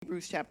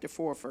Hebrews chapter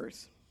 4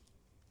 first.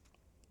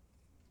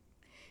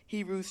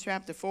 Hebrews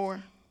chapter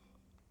 4.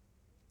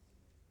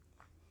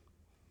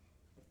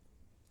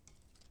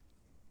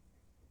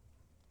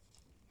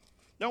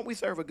 Don't we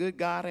serve a good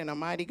God and a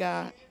mighty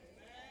God?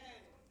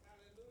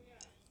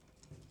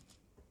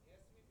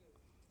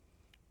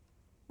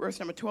 Verse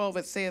number 12,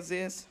 it says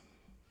this.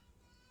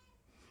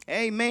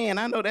 Amen.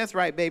 I know that's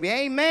right, baby.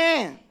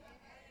 Amen.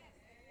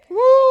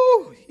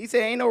 Woo! He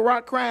said, ain't no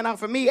rock crying out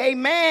for me.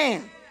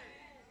 Amen.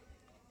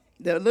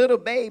 The little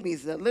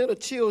babies, the little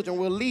children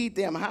will lead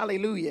them.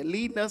 Hallelujah.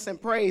 Leading us in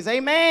praise.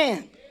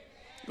 Amen.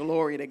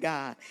 Glory to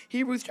God.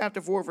 Hebrews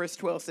chapter 4, verse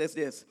 12 says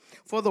this.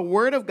 For the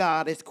word of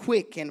God is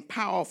quick and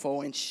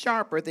powerful and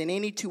sharper than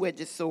any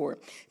two-edged sword,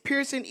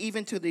 piercing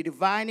even to the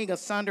dividing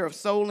asunder of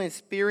soul and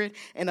spirit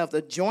and of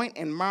the joint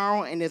and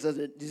marrow, and is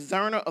a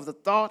discerner of the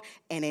thought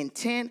and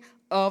intent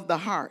of the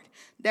heart.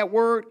 That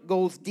word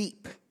goes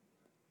deep.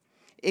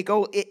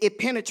 It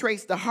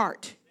penetrates the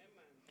heart.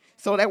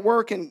 So that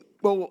word can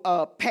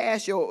go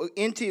past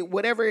into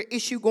whatever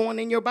issue going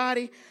in your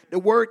body. The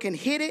word can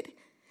hit it.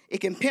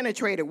 It can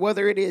penetrate it,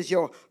 whether it is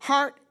your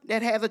heart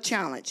that has a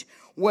challenge,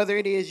 whether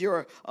it is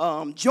your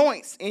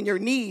joints in your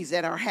knees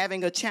that are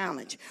having a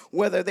challenge,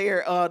 whether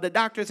the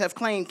doctors have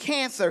claimed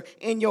cancer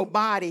in your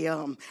body,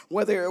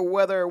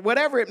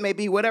 whatever it may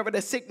be, whatever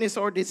the sickness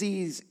or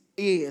disease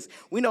is.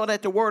 We know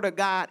that the word of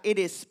God, it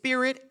is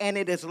spirit and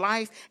it is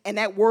life, and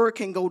that word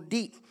can go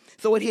deep.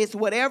 So it hits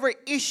whatever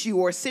issue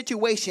or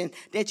situation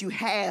that you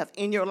have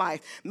in your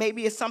life.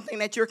 Maybe it's something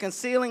that you're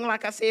concealing,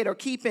 like I said, or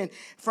keeping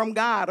from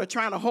God or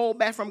trying to hold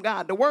back from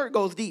God. The word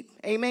goes deep.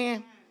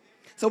 Amen.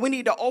 So we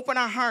need to open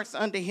our hearts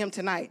unto him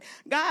tonight.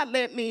 God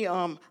let me,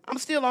 I'm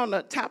still on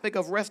the topic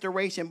of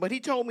restoration, but he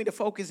told me to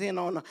focus in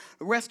on the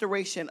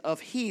restoration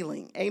of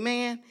healing.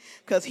 Amen.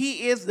 Because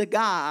he is the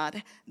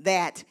God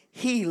that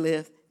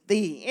healeth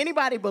thee.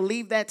 Anybody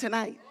believe that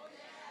tonight?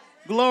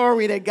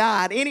 Glory to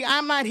God.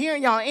 I'm not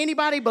hearing y'all.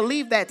 Anybody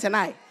believe that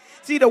tonight?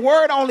 See, the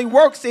word only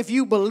works if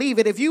you believe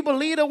it. If you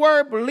believe the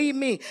word, believe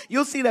me,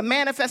 you'll see the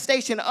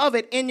manifestation of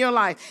it in your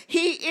life.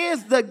 He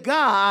is the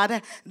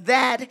God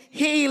that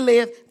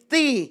healeth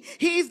thee.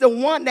 He's the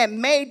one that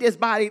made this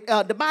body.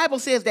 The Bible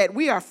says that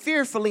we are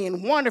fearfully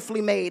and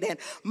wonderfully made, and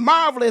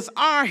marvelous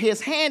are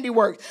his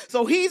handiwork.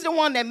 So he's the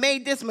one that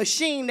made this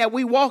machine that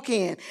we walk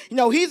in. You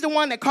know, he's the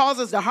one that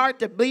causes the heart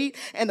to beat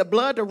and the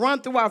blood to run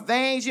through our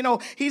veins. You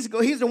know, he's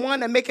the one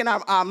that making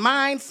our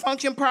mind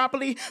function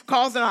properly,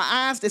 causing our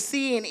eyes to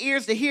see and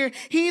ears to hear.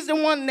 He's the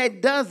one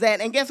that does that.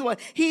 And guess what?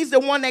 He's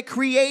the one that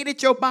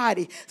created your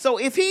body. So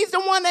if he's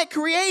the one that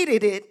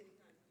created it,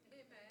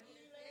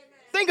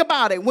 think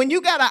about it. When you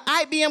got an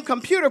IBM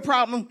computer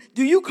problem,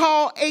 do you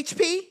call HP?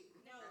 No.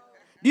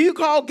 Do you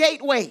call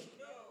Gateway?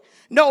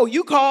 No,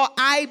 you call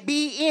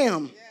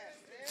IBM.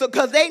 So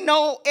because they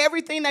know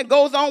everything that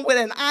goes on with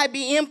an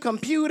IBM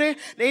computer.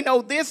 They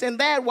know this and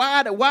that,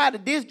 why the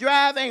disk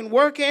drive ain't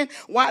working,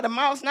 why the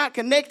mouse not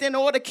connecting,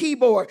 or the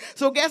keyboard.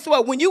 So guess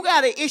what? When you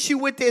got an issue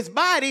with this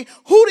body,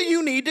 who do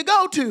you need to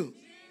go to?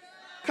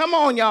 Come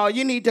on, y'all.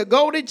 You need to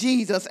go to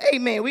Jesus.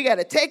 Amen. We got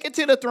to take it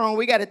to the throne.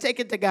 We got to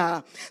take it to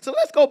God. So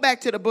let's go back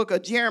to the book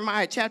of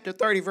Jeremiah, chapter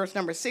 30, verse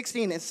number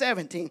 16 and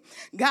 17.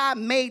 God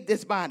made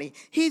this body.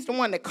 He's the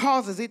one that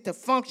causes it to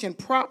function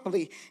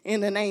properly in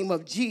the name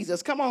of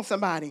Jesus. Come on,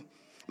 somebody.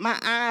 My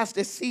eyes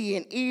to see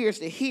and ears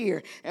to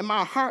hear, and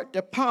my heart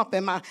to pump,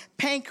 and my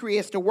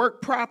pancreas to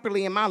work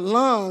properly, and my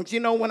lungs,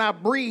 you know, when I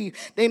breathe,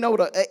 they know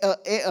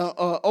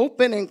to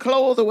open and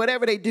close or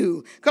whatever they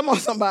do. Come on,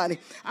 somebody.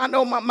 I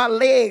know my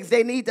legs,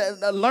 they need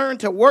to learn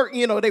to work,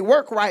 you know, they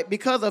work right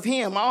because of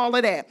him, all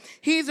of that.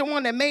 He's the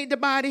one that made the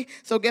body,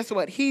 so guess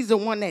what? He's the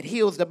one that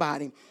heals the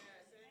body.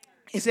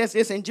 It says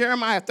this in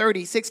Jeremiah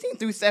 30, 16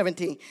 through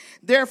 17.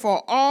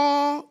 Therefore,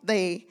 all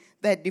they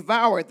that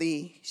devour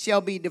thee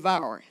shall be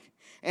devoured,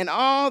 and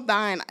all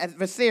thine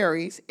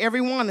adversaries,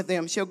 every one of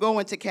them, shall go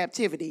into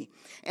captivity.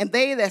 And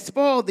they that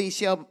spoil thee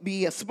shall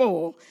be a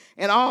spoil,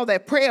 and all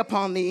that prey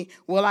upon thee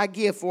will I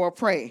give for a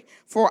prey.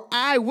 For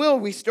I will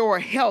restore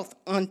health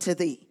unto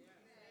thee.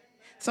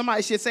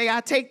 Somebody should say,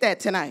 I take that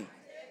tonight.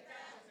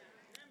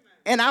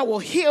 And I will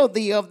heal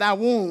thee of thy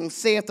wounds,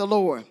 saith the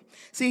Lord.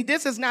 See,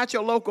 this is not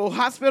your local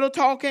hospital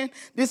talking.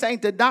 This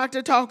ain't the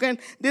doctor talking.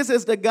 This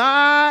is the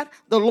God,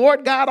 the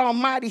Lord God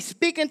Almighty,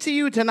 speaking to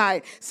you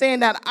tonight, saying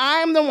that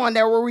I'm the one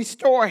that will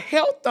restore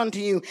health unto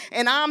you,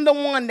 and I'm the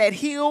one that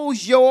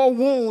heals your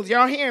wounds.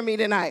 Y'all hear me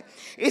tonight?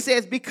 It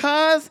says,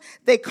 because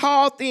they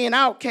called thee an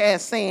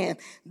outcast, saying,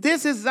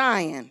 this is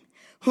Zion,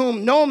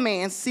 whom no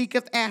man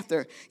seeketh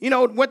after. You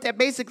know, what that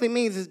basically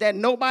means is that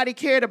nobody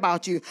cared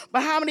about you.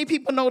 But how many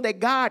people know that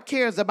God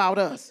cares about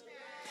us?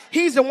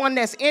 He's the one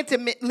that's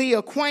intimately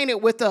acquainted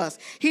with us.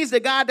 He's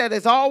the God that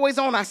is always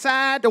on our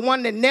side, the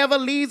one that never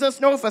leaves us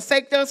nor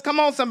forsakes us. Come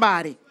on,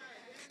 somebody.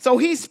 So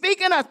he's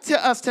speaking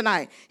to us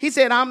tonight. He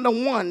said, I'm the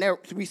one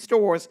that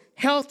restores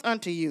health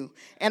unto you,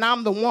 and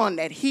I'm the one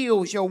that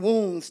heals your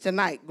wounds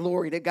tonight.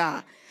 Glory to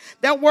God.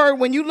 That word,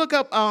 when you look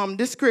up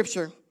this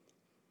scripture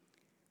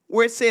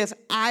where it says,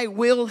 I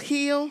will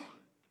heal,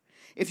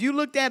 If you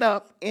look that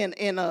up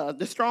in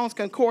the Strong's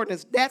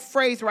Concordance, that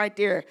phrase right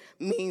there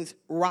means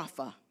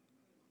Rapha.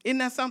 Isn't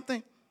that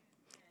something?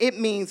 It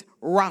means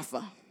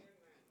Rapha.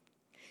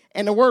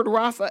 And the word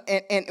Rapha,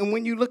 and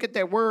when you look at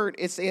that word,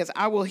 it says,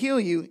 I will heal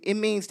you. It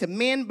means to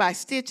mend by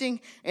stitching,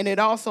 and it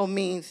also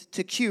means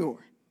to cure.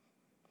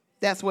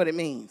 That's what it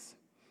means.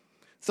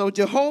 So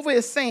Jehovah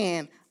is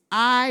saying,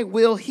 I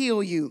will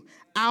heal you.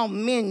 I'll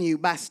mend you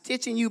by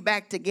stitching you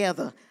back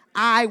together.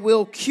 I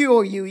will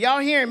cure you. Y'all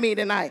hearing me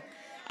tonight?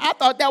 I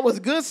thought that was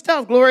good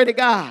stuff. Glory to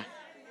God.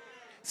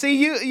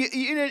 See,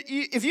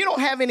 if you don't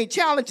have any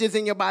challenges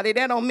in your body,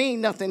 that don't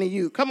mean nothing to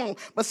you. Come on.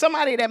 But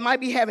somebody that might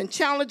be having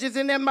challenges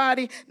in their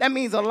body, that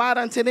means a lot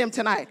unto them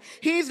tonight.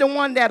 He's the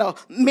one that'll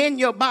mend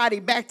your body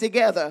back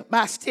together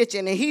by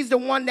stitching. And he's the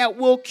one that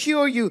will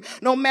cure you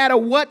no matter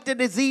what the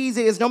disease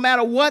is, no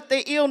matter what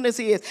the illness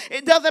is.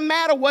 It doesn't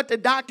matter what the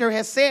doctor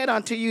has said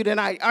unto you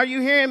tonight. Are you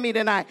hearing me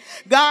tonight?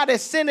 God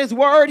has sent his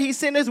word. He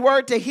sent his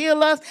word to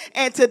heal us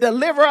and to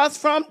deliver us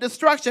from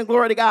destruction.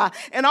 Glory to God.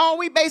 And all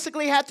we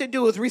basically have to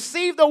do is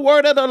receive the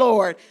word of the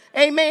Lord.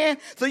 Amen.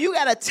 So you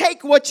got to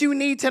take what you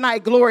need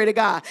tonight. Glory to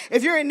God.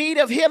 If you're in need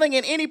of healing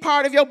in any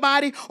part of your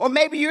body, or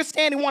maybe you're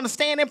want to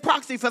stand in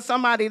proxy for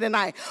somebody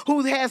tonight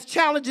who has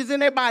challenges in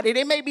their body.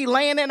 They may be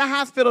laying in a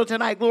hospital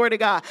tonight. Glory to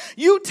God.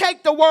 You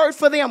take the word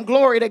for them.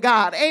 Glory to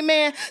God.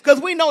 Amen. Because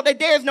we know that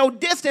there's no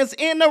distance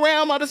in the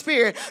realm of the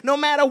spirit, no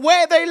matter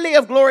where they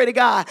live. Glory to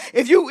God.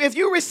 If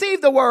you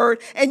receive the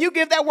word and you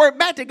give that word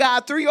back to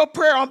God through your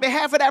prayer on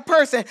behalf of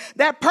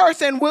that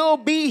person will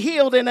be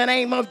healed in the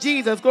name of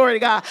Jesus. Glory to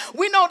God.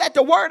 We know that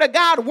the word of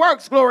God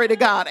works. Glory to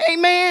God.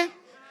 Amen.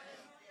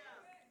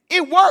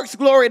 It works.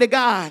 Glory to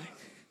God.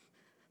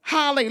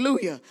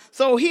 Hallelujah.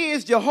 So he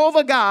is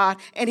Jehovah God,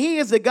 and he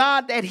is the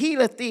God that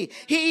healeth thee.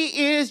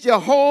 He is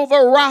Jehovah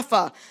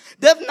Rapha.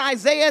 Doesn't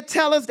Isaiah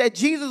tell us that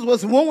Jesus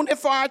was wounded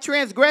for our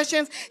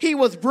transgressions? He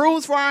was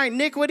bruised for our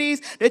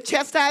iniquities. The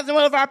chastisement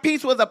of our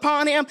peace was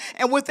upon him.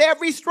 And with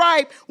every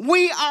stripe,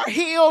 we are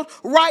healed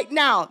right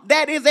now.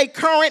 That is a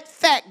current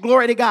fact.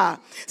 Glory to God.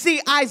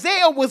 See,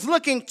 Isaiah was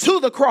looking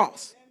to the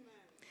cross.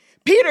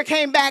 Peter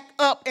came back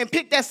up and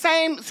picked that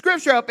same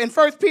scripture up in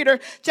 1 Peter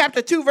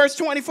chapter 2, verse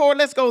 24.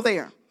 Let's go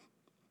there.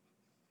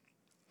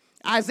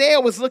 Isaiah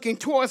was looking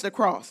towards the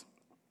cross.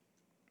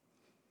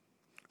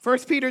 1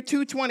 Peter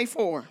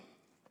 2:24.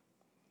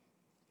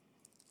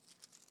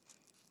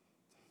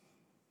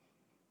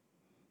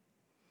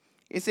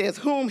 It says,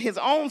 whom his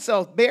own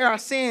self bare our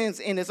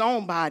sins in his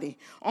own body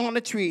on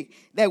the tree,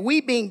 that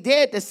we being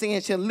dead to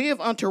sin shall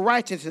live unto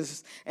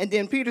righteousness. And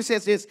then Peter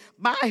says this,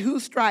 by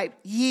whose stripe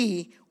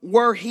ye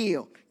were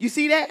healed. You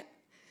see that?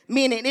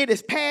 Meaning it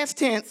is past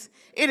tense.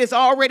 It is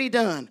already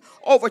done.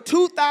 Over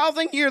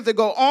 2,000 years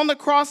ago on the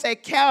cross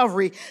at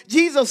Calvary,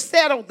 Jesus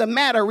settled the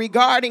matter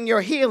regarding your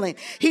healing.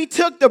 He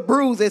took the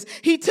bruises.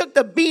 He took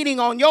the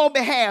beating on your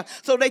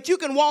behalf so that you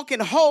can walk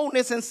in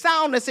wholeness and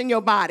soundness in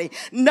your body.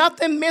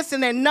 Nothing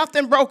missing and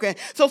nothing broken.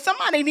 So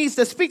somebody needs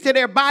to speak to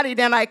their body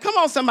tonight. Come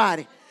on,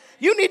 somebody.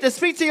 You need to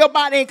speak to your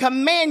body and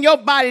command your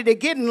body to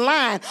get in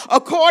line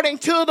according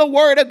to the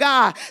word of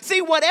God.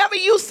 See, whatever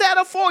you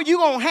settle for, you're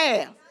going to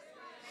have.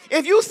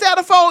 If you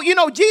settle for,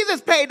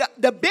 Jesus paid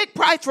the big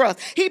price for us.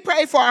 He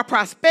prayed for our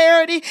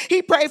prosperity.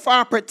 He prayed for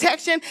our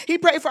protection. He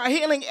prayed for our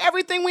healing,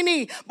 everything we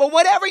need. But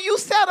whatever you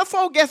settle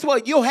for, guess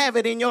what? You'll have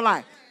it in your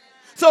life.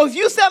 So if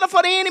you settle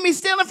for the enemy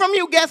stealing from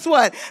you, guess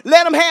what?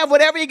 Let them have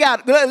whatever you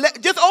got.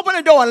 Just open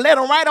the door and let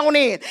them right on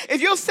in.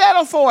 If you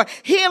settle for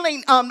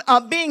healing,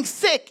 being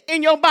sick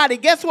in your body,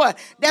 guess what?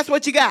 That's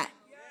what you got.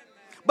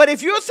 But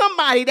if you're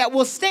somebody that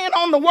will stand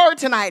on the word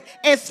tonight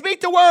and speak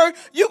the word,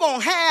 you're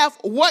going to have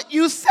what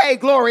you say,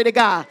 glory to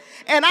God.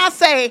 And I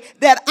say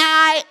that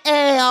I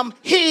am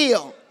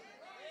healed.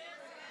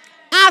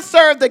 I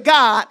serve the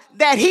God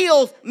that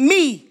heals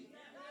me.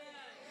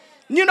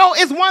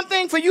 It's one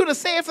thing for you to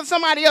say it for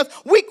somebody else.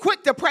 We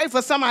quick to pray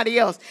for somebody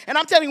else. And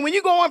I'm telling you, when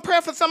you go and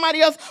pray for somebody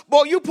else,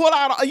 boy, you pull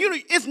out,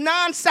 it's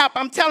nonstop.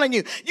 I'm telling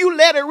you, you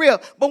let it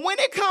rip. But when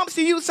it comes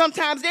to you,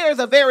 sometimes there is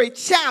a very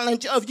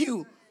challenge of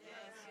you.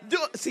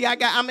 See,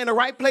 I'm in the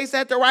right place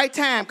at the right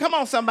time. Come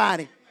on,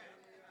 somebody.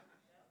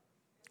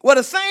 Well,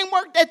 the same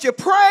work that you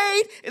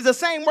prayed is the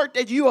same work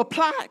that you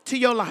apply to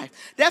your life.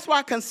 That's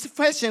why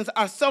confessions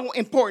are so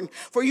important.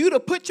 For you to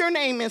put your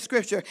name in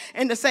scripture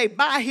and to say,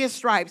 by his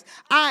stripes,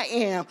 I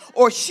am,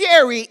 or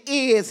Sherry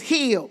is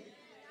healed.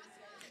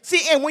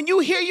 See, and when you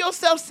hear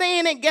yourself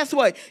saying it, guess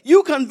what?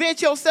 You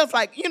convince yourself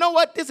like, you know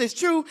what? This is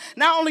true.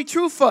 Not only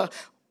true for,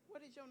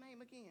 what is your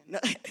name again? No.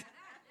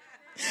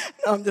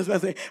 No, I'm just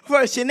messing.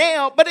 For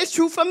Chanel, but it's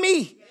true for me.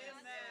 Amen.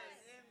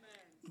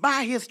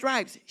 By his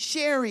stripes,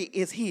 Sherry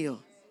is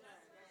healed.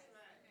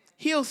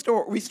 He'll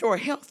restore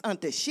health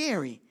unto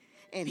Sherry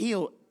and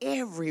heal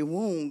every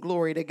wound.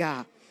 Glory to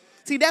God.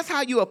 See, that's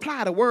how you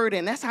apply the word,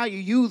 and that's how you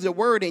use the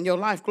word in your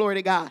life. Glory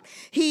to God.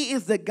 He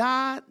is the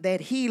God that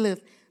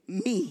healeth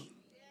me.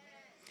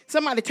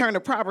 Somebody turn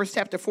to Proverbs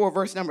chapter 4,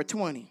 verse number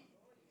 20.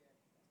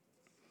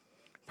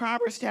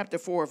 Proverbs chapter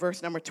 4,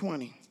 verse number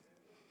 20.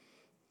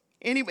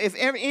 If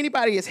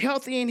anybody is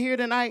healthy in here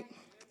tonight,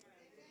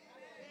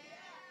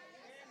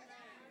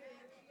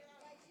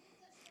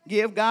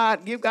 Give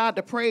God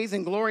the praise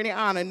and glory and the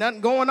honor. Nothing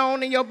going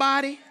on in your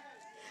body?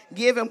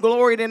 Give him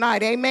glory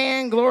tonight.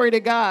 Amen. Glory to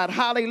God.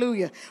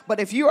 Hallelujah. But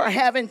if you are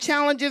having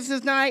challenges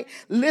this night,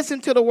 listen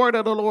to the word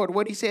of the Lord,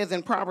 what he says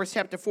in Proverbs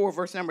chapter 4,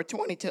 verse number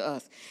 20 to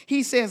us.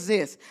 He says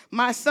this,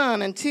 my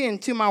son,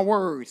 attend to my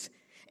words.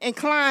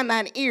 Incline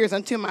thine ears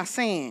unto my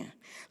saying.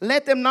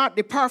 Let them not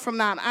depart from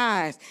thine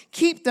eyes.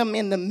 Keep them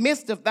in the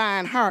midst of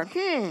thine heart.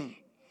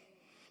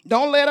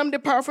 Don't let them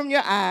depart from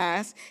your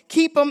eyes.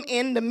 Keep them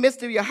in the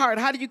midst of your heart.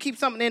 How do you keep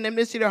something in the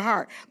midst of your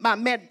heart? By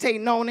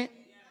meditating on it.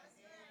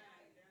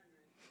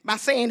 By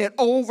saying it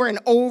over and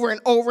over and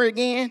over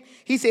again.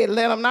 He said,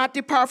 let them not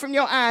depart from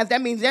your eyes.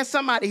 That means that's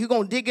somebody who's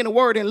going to dig in the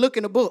word and look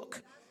in the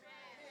book.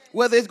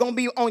 Whether it's going to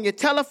be on your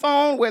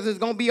telephone, whether it's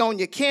going to be on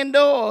your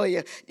Kindle or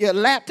your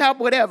laptop,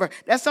 whatever.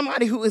 That's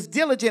somebody who is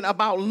diligent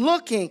about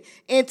looking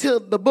into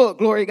the book.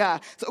 Glory to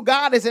God. So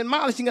God is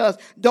admonishing us.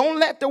 Don't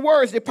let the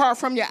words depart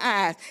from your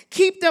eyes.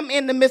 Keep them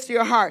in the midst of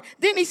your heart.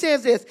 Then he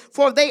says this,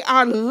 for they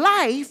are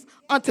life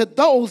unto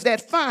those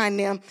that find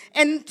them.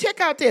 And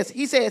check out this.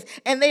 He says,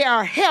 and they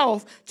are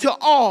health to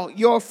all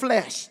your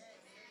flesh.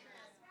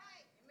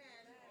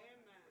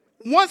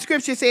 One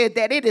scripture said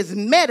that it is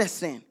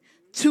medicine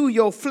to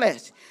your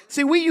flesh.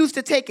 See, we used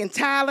to taking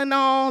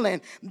Tylenol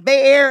and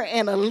Bayer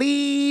and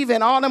Aleve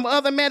and all them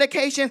other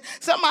medications.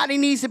 Somebody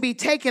needs to be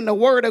taking the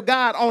word of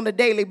God on a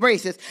daily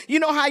basis. You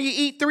know how you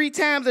eat 3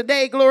 times a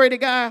day, glory to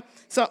God?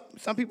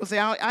 Some people say,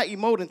 I eat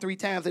more than 3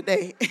 times a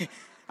day.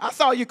 I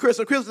saw you,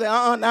 Crystal. Crystal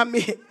said, not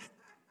me.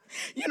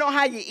 You know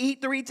how you eat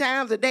 3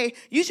 times a day?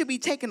 You should be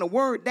taking the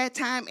word that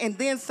time and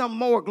then some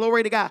more,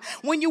 glory to God.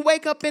 When you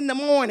wake up in the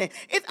morning,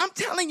 I'm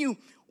telling you,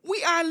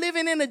 we are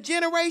living in a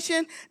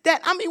generation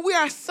that, we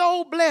are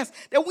so blessed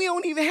that we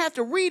don't even have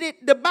to read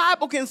it. The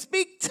Bible can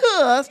speak to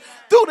us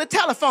through the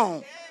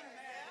telephone.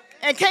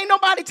 And can't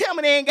nobody tell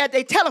me they ain't got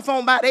their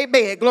telephone by their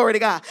bed, glory to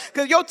God.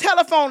 Because your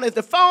telephone is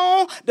the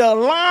phone, the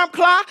alarm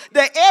clock,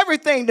 the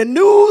everything, the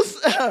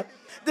news,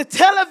 the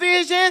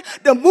television,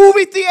 the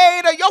movie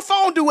theater. Your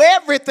phone do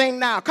everything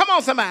now. Come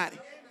on, somebody.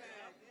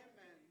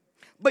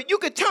 But you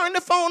could turn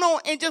the phone on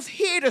and just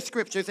hear the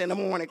scriptures in the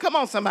morning. Come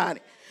on, somebody.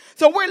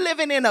 So we're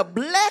living in a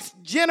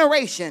blessed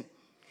generation.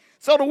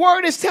 So the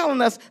word is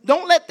telling us,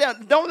 don't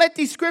let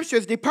these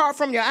scriptures depart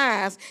from your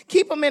eyes.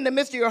 Keep them in the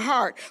midst of your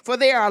heart, for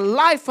they are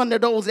life unto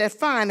those that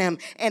find them,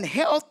 and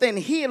health and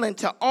healing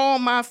to all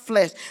my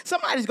flesh.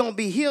 Somebody's going to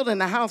be healed in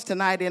the house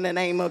tonight in the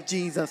name of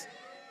Jesus.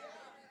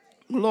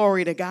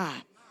 Glory to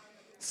God.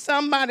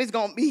 Somebody's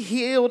going to be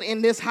healed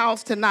in this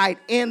house tonight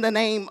in the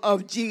name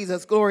of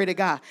Jesus. Glory to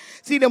God.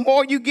 See, the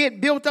more you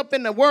get built up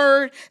in the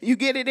word, you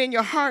get it in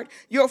your heart,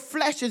 your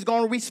flesh is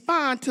going to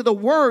respond to the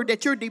word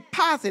that you're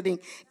depositing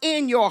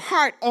in your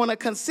heart on a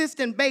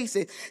consistent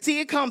basis. See,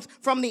 it comes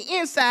from the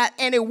inside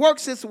and it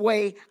works its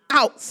way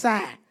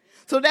outside.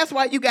 So that's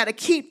why you got to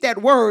keep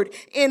that word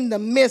in the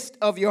midst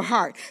of your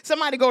heart.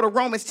 Somebody go to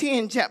Romans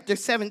 10,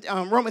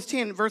 Romans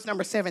 10, verse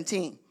number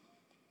 17.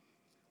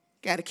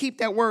 Got to keep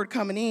that word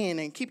coming in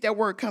and keep that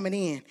word coming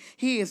in.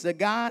 He is the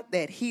God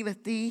that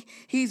healeth thee.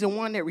 He's the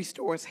one that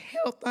restores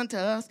health unto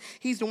us.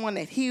 He's the one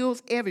that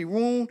heals every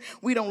wound.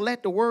 We don't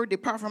let the word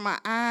depart from our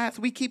eyes.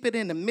 We keep it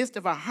in the midst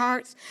of our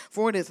hearts,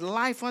 for it is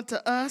life unto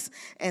us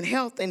and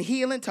health and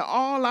healing to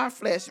all our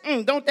flesh.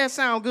 Don't that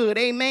sound good?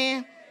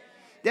 Amen.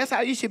 That's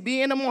how you should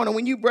be in the morning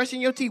when you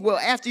brushing your teeth. Well,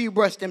 after you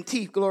brush them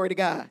teeth, glory to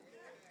God.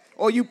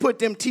 Or you put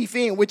them teeth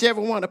in,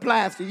 whichever one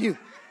applies to you.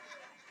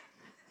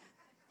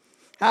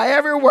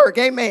 However it work,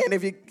 amen.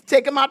 If you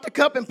take them out the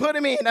cup and put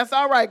them in, that's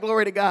all right,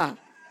 glory to God.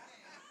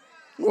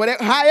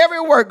 However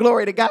it work,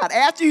 glory to God.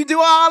 After you do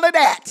all of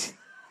that,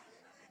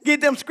 get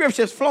them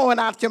scriptures flowing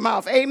out your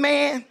mouth,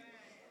 amen.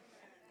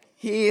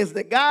 He is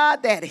the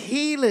God that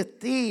healeth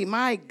thee,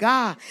 my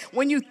God.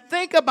 When you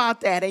think about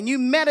that and you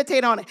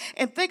meditate on it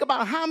and think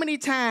about how many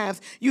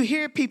times you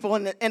hear people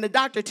and the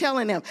doctor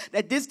telling them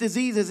that this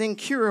disease is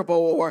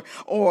incurable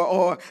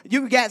or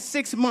you got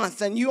 6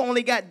 months and you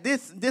only got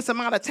this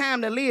amount of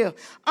time to live.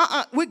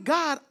 With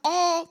God,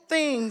 all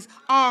things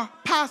are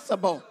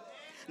possible.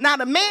 Now,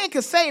 the man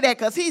can say that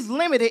because he's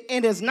limited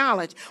in his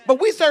knowledge,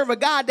 but we serve a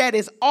God that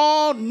is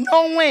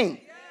all-knowing.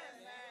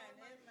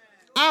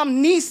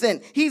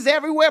 Omniscient. He's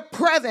everywhere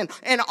present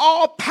and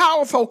all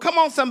powerful. Come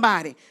on,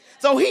 somebody.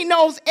 So he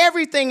knows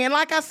everything. And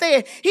like I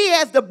said, he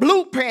has the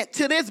blueprint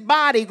to this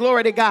body.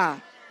 Glory to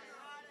God.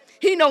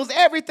 He knows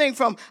everything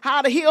from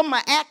how to heal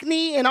my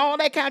acne and all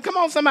that kind. Come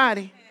on,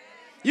 somebody.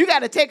 You got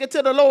to take it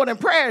to the Lord in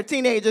prayer,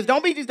 teenagers.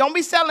 Don't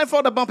be selling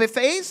for the bumpy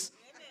face.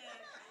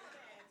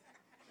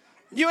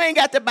 You ain't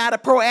got to buy the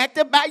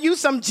Proactive. Buy you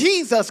some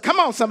Jesus. Come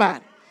on,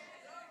 somebody.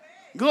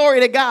 Glory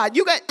to God.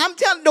 I'm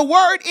telling you, the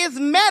word is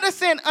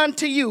medicine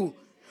unto you.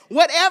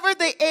 Whatever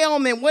the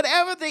ailment,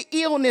 whatever the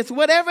illness,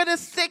 whatever the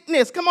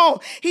sickness, come on.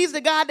 He's the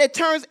God that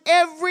turns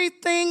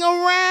everything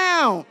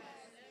around.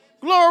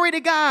 Glory to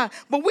God.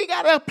 But we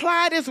got to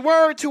apply this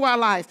word to our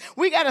life.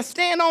 We got to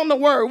stand on the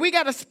word. We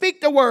got to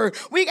speak the word.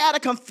 We got to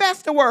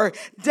confess the word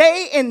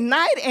day and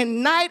night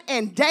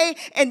and day.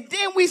 And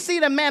then we see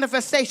the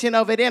manifestation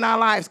of it in our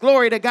lives.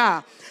 Glory to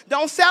God.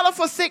 Don't settle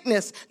for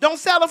sickness. Don't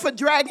settle for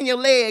dragging your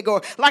leg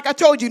or, like I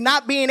told you,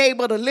 not being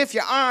able to lift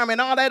your arm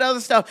and all that other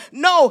stuff.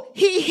 No,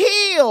 he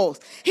heals.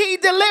 He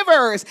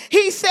delivers.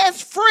 He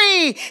sets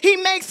free. He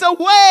makes a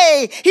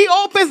way. He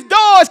opens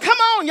doors. Come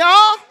on,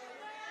 y'all.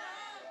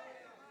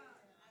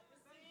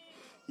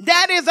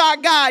 That is our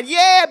God.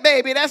 Yeah,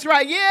 baby. That's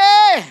right.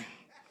 Yeah.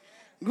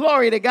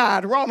 Glory to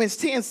God. Romans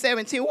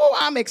 10:17. Whoa,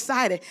 I'm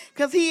excited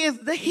because he is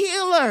the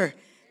healer.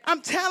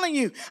 I'm telling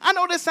you. I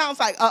know this sounds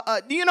like,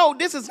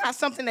 this is not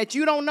something that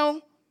you don't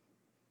know.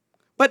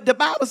 But the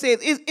Bible says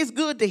it's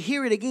good to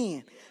hear it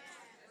again.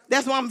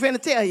 That's what I'm going to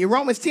tell you.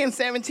 Romans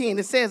 10:17.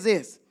 It says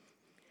this.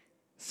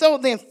 So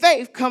then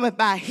faith cometh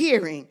by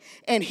hearing,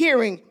 and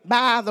hearing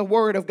by the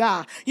word of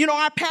God. You know,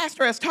 our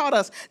pastor has taught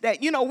us that,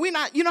 we're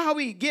not, how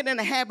we get in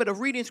the habit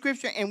of reading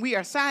scripture and we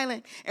are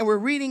silent and we're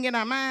reading in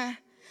our mind?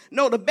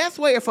 No, the best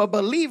way for a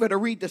believer to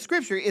read the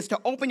scripture is to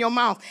open your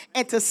mouth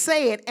and to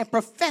say it and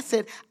profess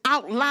it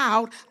out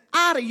loud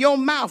out of your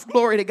mouth.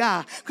 Glory to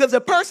God. Because the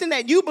person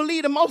that you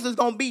believe the most is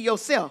going to be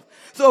yourself.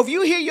 So if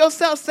you hear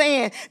yourself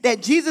saying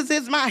that Jesus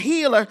is my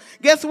healer,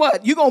 guess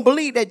what? You're going to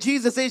believe that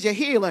Jesus is your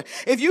healer.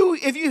 If you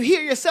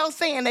hear yourself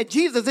saying that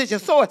Jesus is your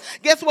source,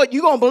 guess what?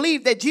 You're going to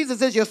believe that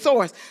Jesus is your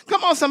source.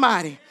 Come on,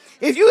 somebody.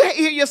 If you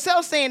hear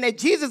yourself saying that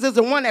Jesus is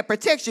the one that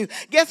protects you,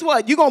 guess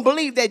what? You're going to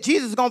believe that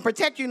Jesus is going to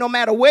protect you no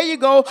matter where you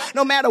go,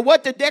 no matter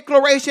what the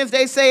declarations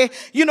they say.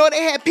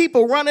 They had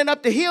people running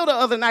up the hill the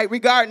other night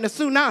regarding the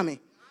tsunami.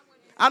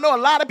 I know a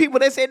lot of people,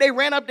 they say they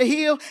ran up the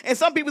hill, and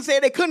some people say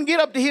they couldn't get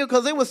up the hill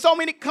because there was so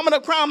many coming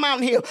up Crown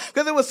Mountain Hill,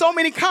 because there was so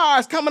many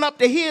cars coming up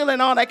the hill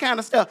and all that kind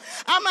of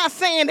stuff. I'm not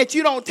saying that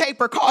you don't take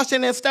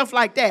precaution and stuff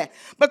like that,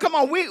 but come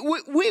on,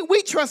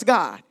 we trust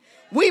God.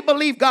 We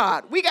believe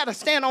God. We got to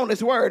stand on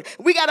his word.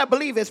 We got to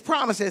believe his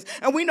promises.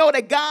 And we know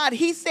that God,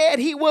 he said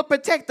he will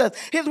protect us.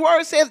 His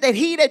word says that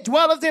he that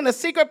dwelleth in the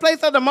secret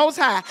place of the Most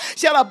High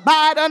shall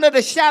abide under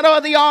the shadow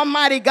of the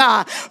Almighty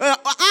God.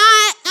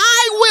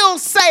 I will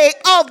say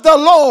of the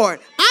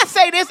Lord. I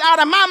say this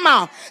out of my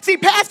mouth. See,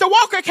 Pastor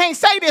Walker can't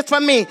say this for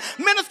me.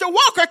 Minister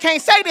Walker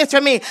can't say this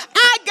for me.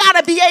 I got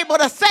to be able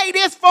to say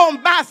this for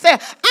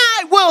myself.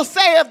 I will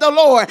say of the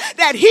Lord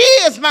that he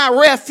is my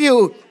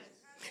refuge.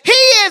 He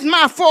is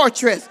my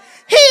fortress.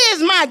 He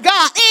is my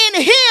God.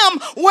 In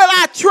him will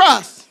I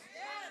trust.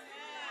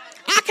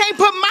 I can't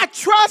put my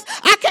trust,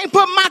 I can't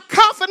put my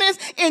confidence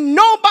in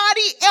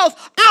nobody else.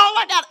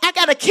 I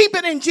got to keep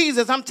it in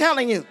Jesus. I'm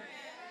telling you.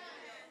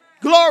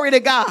 Glory to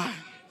God.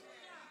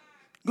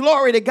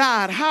 Glory to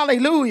God.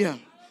 Hallelujah.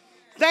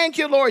 Thank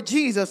you, Lord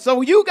Jesus.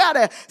 So you got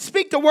to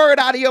speak the word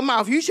out of your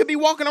mouth. You should be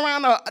walking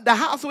around the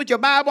house with your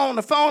Bible on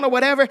the phone or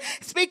whatever,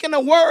 speaking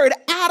the word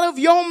out of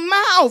your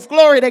mouth.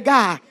 Glory to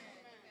God.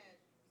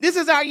 This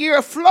is our year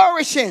of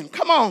flourishing.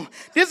 Come on.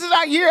 This is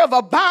our year of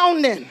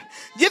abounding.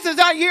 This is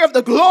our year of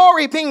the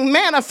glory being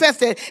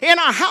manifested in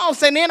our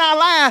house and in our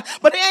lives.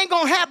 But it ain't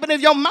going to happen if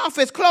your mouth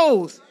is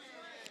closed.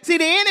 See,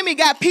 the enemy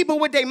got people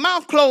with their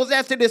mouth closed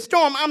after the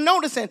storm. I'm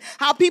noticing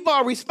how people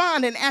are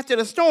responding after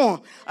the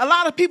storm. A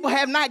lot of people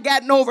have not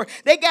gotten over.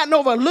 They gotten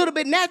over a little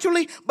bit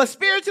naturally, but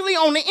spiritually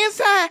on the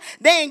inside,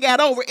 they ain't got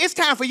over. It's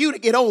time for you to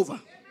get over.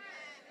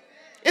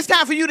 It's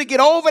time for you to get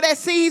over that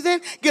season,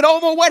 get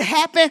over what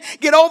happened,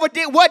 get over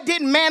what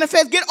didn't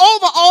manifest, get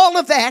over all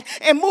of that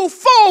and move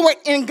forward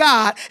in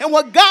God and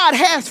what God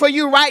has for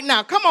you right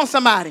now. Come on,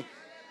 somebody.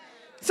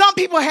 Some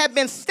people have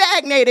been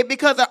stagnated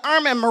because of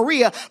Irma and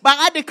Maria, but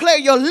I declare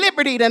your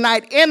liberty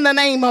tonight in the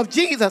name of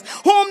Jesus.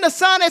 Whom the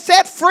Son has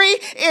set free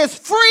is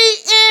free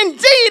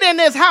indeed in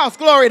this house.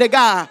 Glory to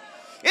God.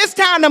 It's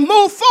time to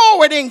move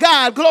forward in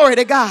God. Glory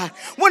to God.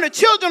 When the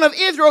children of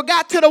Israel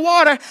got to the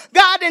water,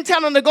 God didn't tell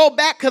them to go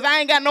back because I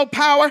ain't got no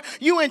power.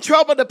 You in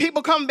trouble. The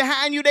people coming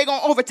behind you, they going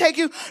to overtake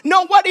you.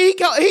 No, what he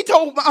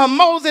told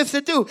Moses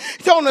to do?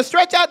 He told him to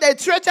stretch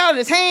out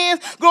his hands.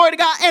 Glory to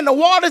God. And the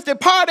waters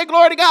departed.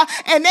 Glory to God.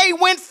 And they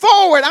went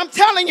forward. I'm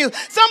telling you,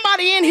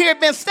 somebody in here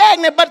been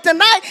stagnant, but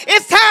tonight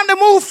it's time to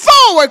move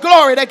forward.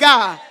 Glory to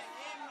God.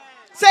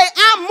 Say,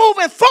 I'm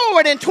moving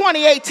forward in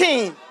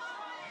 2018.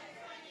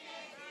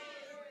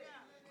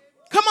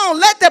 Come on,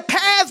 let the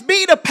past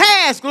be the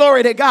past,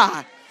 glory to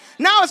God.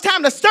 Now it's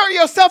time to stir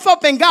yourself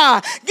up in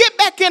God. Get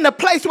back in the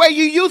place where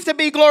you used to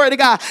be, glory to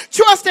God.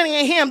 Trusting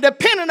in him,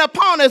 depending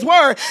upon his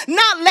word,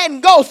 not letting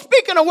go,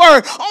 speaking the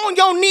word, on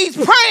your knees,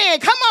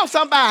 praying. Come on,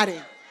 somebody.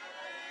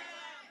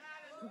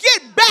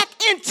 Get back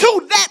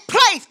into that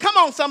place. Come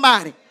on,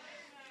 somebody.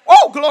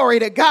 Oh, glory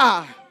to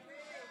God.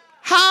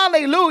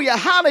 Hallelujah,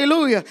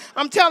 hallelujah.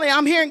 I'm telling you,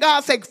 I'm hearing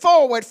God say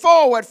forward,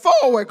 forward,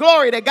 forward.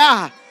 Glory to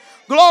God.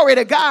 Glory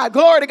to God.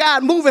 Glory to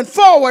God. Moving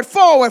forward,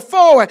 forward,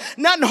 forward.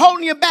 Nothing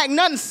holding you back.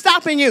 Nothing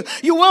stopping you.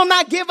 You will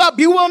not give up.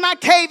 You will not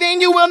cave in.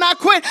 You will not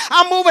quit.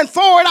 I'm moving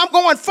forward. I'm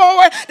going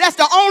forward. That's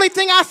the only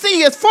thing I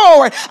see is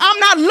forward. I'm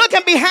not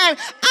looking behind.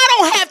 I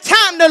don't have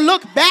time to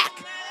look back.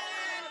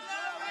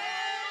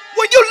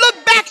 When you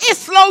look back, it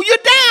slow you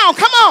down.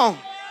 Come on.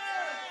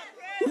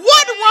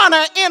 What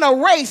runner in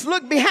a race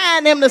look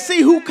behind them to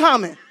see who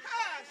coming?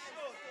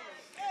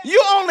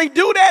 You only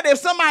do that if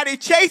somebody's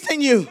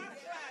chasing you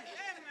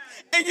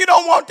and you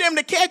don't want them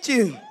to catch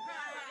you.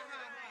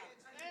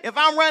 If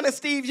I'm running,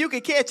 Steve, you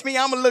can catch me.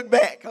 I'm going to look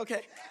back,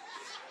 okay?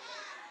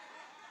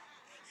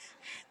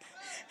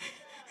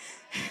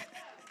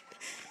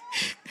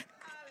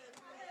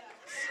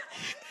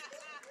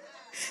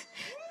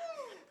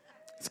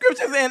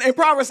 Scriptures in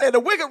Proverbs said the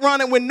wicked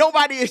running when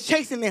nobody is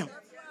chasing them.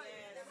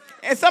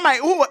 And somebody,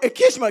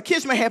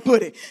 Kishma had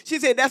put it. She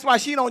said that's why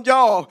she don't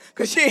jog,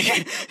 because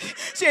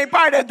she ain't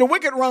part of the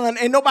wicked run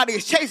and nobody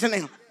is chasing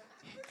them.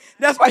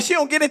 That's why she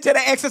don't get into the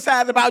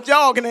exercise about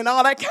jogging and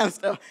all that kind of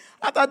stuff.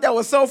 I thought that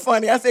was so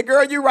funny. I said,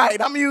 girl, you're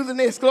right. I'm using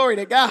this. Glory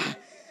to God.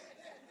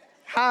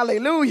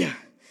 Hallelujah.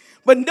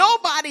 But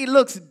nobody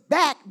looks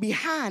back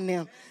behind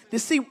them to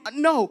see.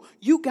 No,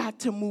 you got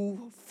to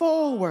move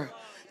forward.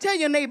 Tell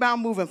your neighbor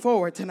I'm moving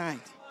forward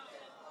tonight.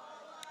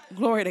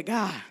 Glory to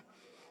God.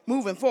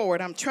 Moving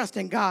forward, I'm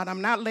trusting God.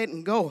 I'm not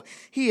letting go.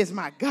 He is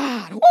my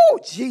God. Oh,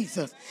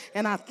 Jesus.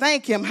 And I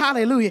thank him.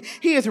 Hallelujah.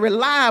 He is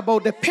reliable,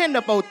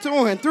 dependable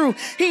through and through.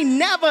 He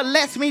never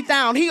lets me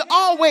down. He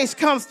always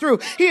comes through.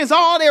 He is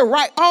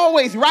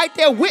always right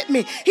there with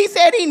me. He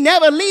said he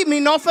never leave me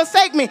nor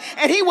forsake me.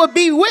 And he will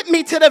be with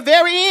me to the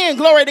very end.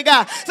 Glory to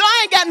God. So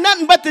I ain't got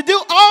nothing but to do.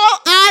 All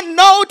I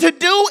know to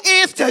do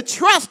is to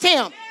trust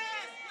him.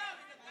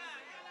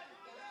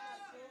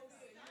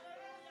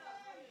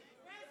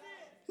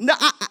 No,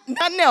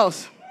 nothing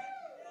else.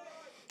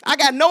 I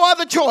got no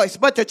other choice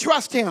but to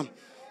trust him,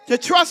 to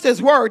trust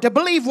his word, to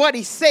believe what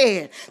he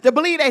said, to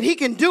believe that he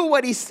can do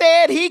what he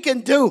said he can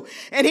do.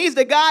 And he's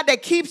the God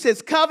that keeps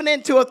his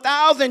covenant to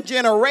 1,000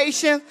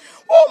 generations.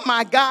 Oh,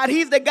 my God.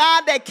 He's the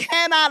God that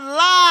cannot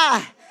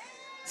lie.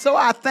 So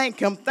I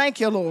thank him. Thank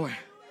you, Lord.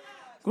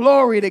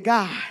 Glory to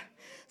God.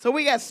 So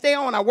we got to stay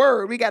on our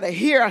word. We got to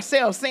hear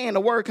ourselves saying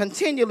the word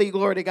continually,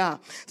 glory to God.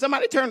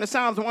 Somebody turn to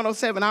Psalms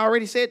 107. I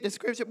already said the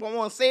scripture, but I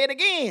want to say it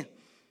again.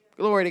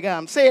 Glory to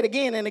God. Say it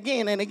again and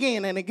again and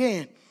again and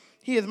again.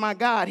 He is my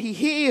God. He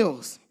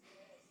heals.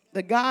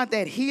 The God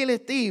that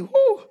healeth thee.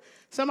 Woo.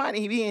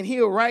 Somebody being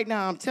healed right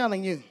now, I'm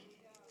telling you.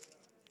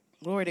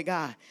 Glory to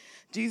God.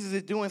 Jesus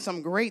is doing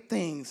some great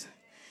things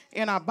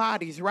in our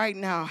bodies right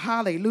now.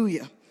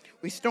 Hallelujah.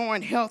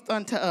 Restoring health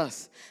unto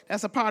us.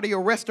 That's a part of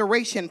your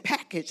restoration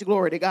package,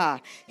 glory to God.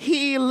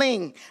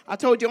 Healing. I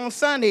told you on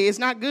Sunday, it's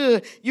not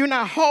good. You're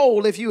not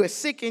whole if you are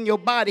sick in your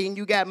body and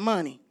you got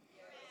money.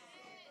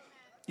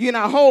 You're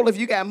not whole if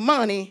you got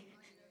money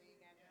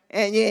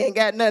and you ain't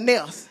got nothing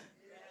else.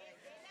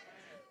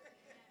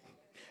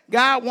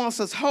 God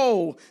wants us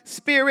whole,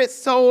 spirit,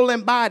 soul,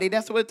 and body.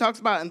 That's what it talks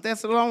about in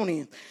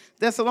Thessalonians.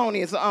 Let's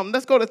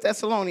go to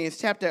Thessalonians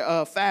chapter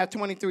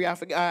 5:23. I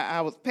forgot,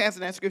 I was passing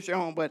that scripture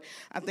on, but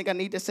I think I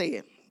need to say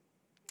it.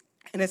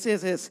 And it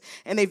says this,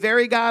 and a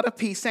very God of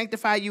peace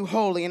sanctify you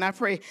wholly. And I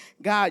pray,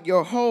 God,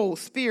 your whole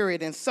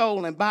spirit and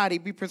soul and body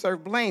be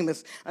preserved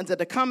blameless until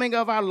the coming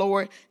of our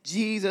Lord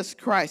Jesus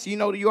Christ. You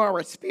know you are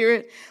a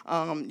spirit,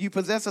 you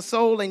possess a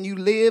soul, and you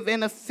live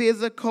in a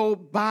physical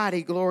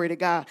body, glory to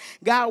God.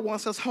 God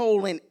wants us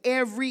whole in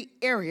every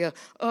area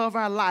of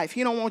our life.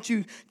 He don't want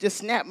you just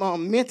snap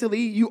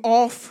mentally, you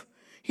off.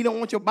 He don't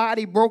want your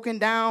body broken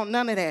down,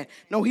 none of that.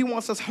 No, he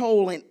wants us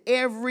whole in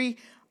every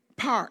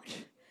part.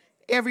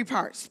 Every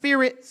part,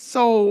 spirit,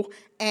 soul,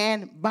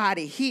 and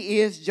body. He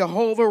is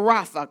Jehovah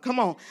Rapha. Come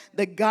on,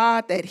 the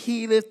God that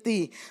healeth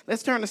thee.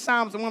 Let's turn to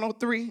Psalms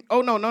 103.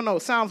 Oh, no.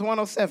 Psalms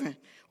 107.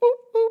 Woo,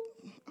 woo.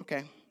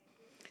 Okay.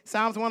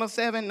 Psalms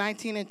 107,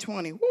 19 and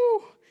 20. Woo.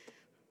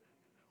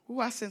 Ooh,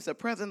 I sense the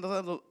presence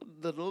of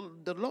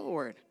the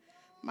Lord.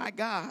 My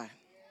God.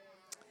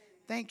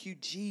 Thank you,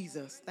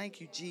 Jesus. Thank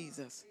you,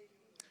 Jesus.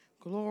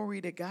 Glory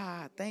to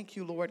God. Thank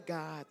you, Lord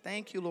God.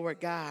 Thank you, Lord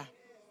God.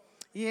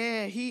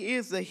 Yeah, he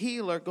is the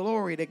healer.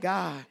 Glory to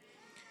God.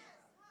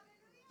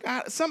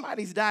 God,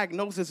 somebody's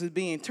diagnosis is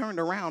being turned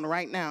around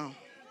right now.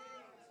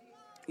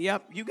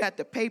 Yep, you got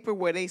the paper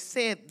where they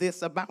said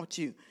this about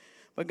you.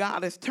 But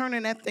God is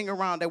turning that thing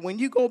around, that when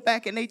you go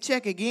back and they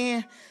check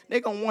again,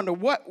 they're going to wonder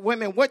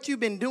what you've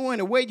been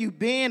doing and where you've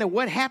been and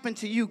what happened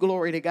to you.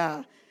 Glory to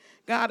God.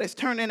 God is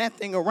turning that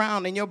thing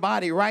around in your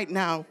body right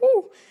now.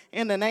 Woo,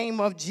 in the name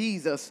of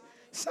Jesus.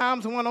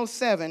 Psalms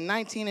 107,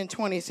 19 and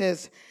 20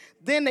 says,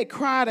 then they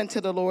cried unto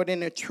the Lord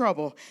in their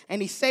trouble,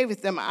 and he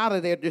saveth them out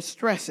of their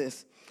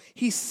distresses.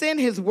 He sent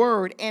his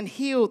word and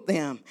healed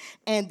them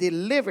and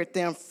delivered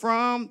them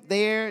from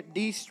their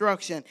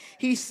destruction.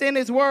 He sent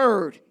his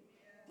word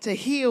to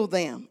heal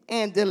them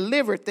and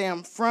delivered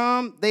them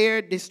from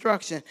their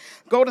destruction.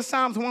 Go to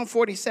Psalms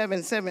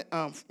 147,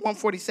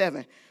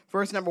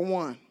 verse number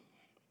 1.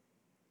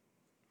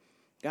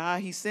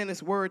 God, he sent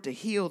his word to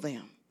heal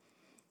them.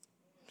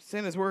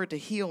 Sent his word to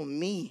heal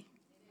me.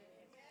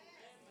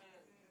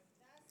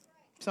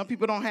 Some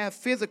people don't have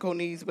physical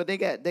needs, but they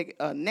got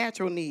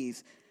natural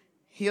needs.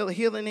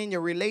 Healing in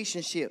your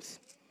relationships.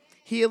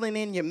 Healing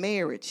in your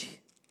marriage.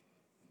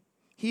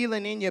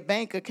 Healing in your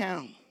bank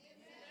account.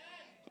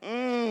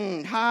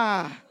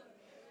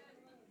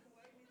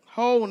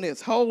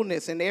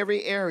 Wholeness in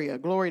every area.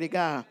 Glory to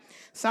God.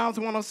 Psalms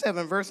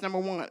 107, verse number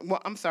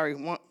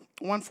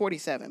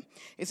 147.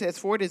 It says,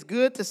 for it is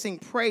good to sing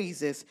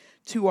praises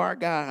to our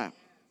God.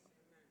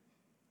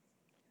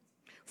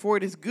 For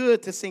it is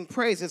good to sing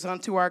praises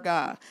unto our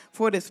God.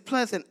 For it is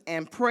pleasant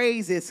and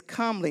praise is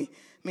comely,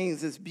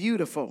 means it's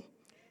beautiful.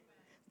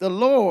 The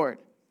Lord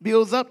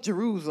builds up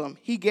Jerusalem.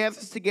 He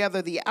gathers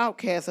together the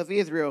outcasts of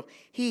Israel.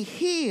 He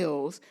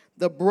heals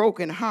the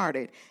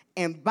brokenhearted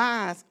and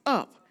binds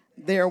up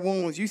their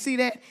wounds. You see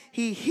that?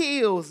 He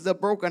heals the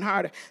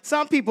brokenhearted.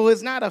 Some people,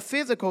 it's not a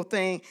physical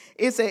thing.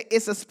 It's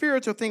a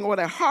spiritual thing, or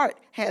their heart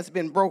has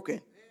been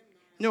broken.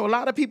 You know, a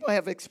lot of people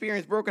have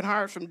experienced broken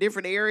hearts from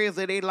different areas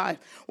of their life.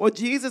 Well,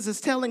 Jesus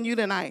is telling you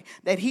tonight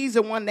that he's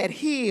the one that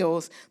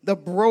heals the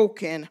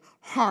broken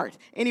heart.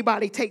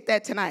 Anybody take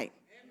that tonight?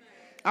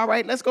 All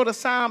right, let's go to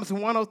Psalms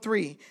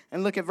 103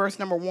 and look at verse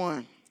number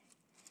 1.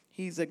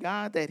 He's a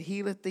God that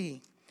healeth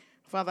thee.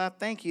 Father, I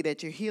thank you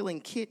that you're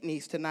healing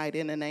kidneys tonight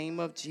in the name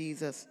of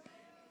Jesus.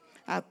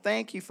 I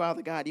thank you,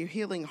 Father God, you're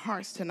healing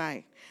hearts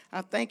tonight.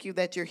 I thank you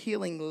that you're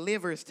healing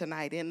livers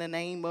tonight in the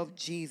name of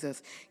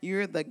Jesus.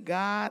 You're the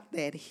God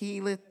that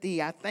healeth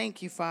thee. I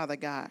thank you, Father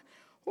God.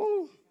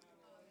 Ooh.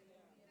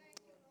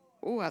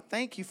 Oh, I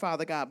thank you,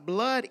 Father God.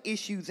 Blood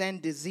issues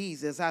and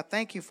diseases. I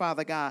thank you,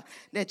 Father God,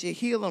 that you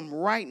heal them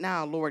right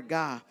now, Lord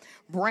God.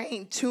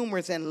 Brain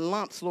tumors and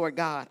lumps, Lord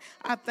God.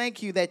 I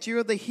thank you that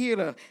you're the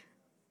healer.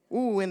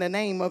 Ooh, in the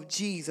name of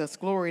Jesus,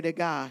 glory to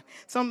God.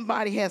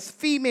 Somebody has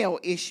female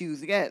issues.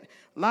 You got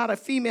a lot of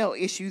female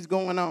issues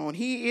going on.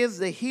 He is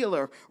the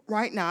healer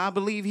right now. I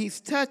believe he's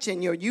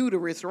touching your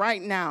uterus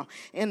right now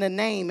in the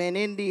name and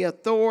in the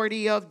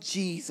authority of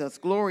Jesus.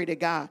 Glory to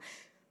God.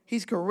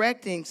 He's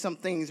correcting some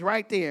things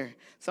right there.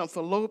 Some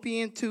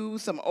fallopian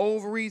tubes, some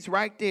ovaries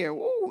right there.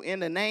 Ooh, in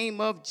the name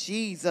of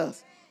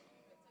Jesus.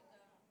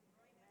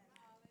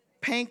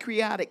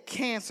 Pancreatic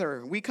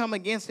cancer, we come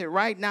against it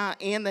right now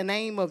in the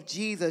name of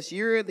Jesus.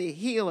 You're the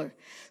healer.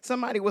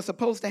 Somebody was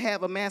supposed to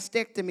have a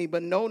mastectomy,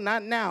 but no,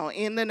 not now,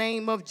 in the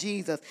name of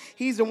Jesus.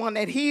 He's the one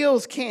that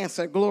heals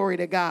cancer. Glory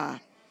to God.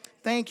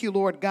 Thank you,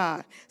 Lord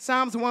God.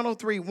 Psalms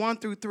 103, 1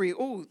 through 3.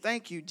 Ooh,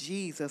 thank you,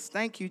 Jesus.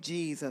 Thank you,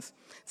 Jesus.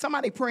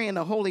 Somebody pray in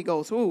the Holy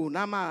Ghost. Ooh,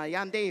 nama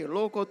yande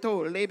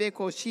lokoto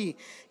lebeko shi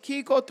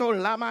kikoto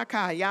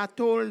lamaka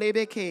yato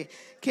lebeke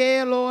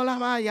ke lo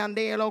lama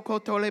yande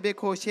lokoto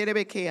lebeko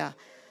sherebekea.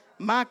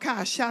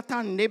 Maka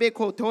shatan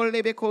lebeko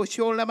tolebeko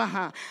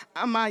sholamaha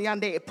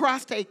amayande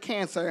prostate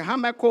cancer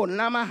hamako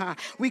namaha.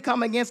 We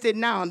come against it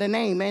now in the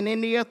name and in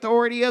the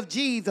authority of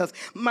Jesus.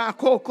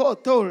 Makoko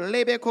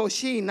tolebeko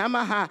shi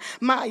namaha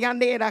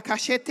mayande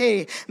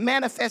rakashete,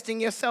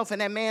 manifesting yourself in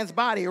that man's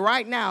body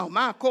right now.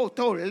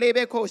 Makoto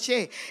lebeko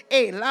she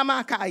e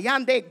lamaka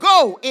yande,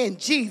 go in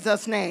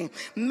Jesus' name.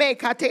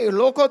 Mekate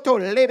lokoto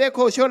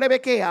lebeko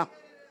sholebekea.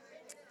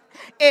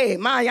 Hey,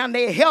 my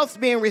health's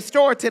being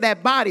restored to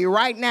that body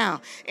right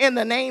now in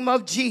the name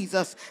of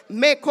Jesus.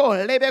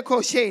 Meko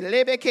lebeko she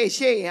lebeke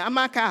she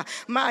amaka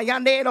my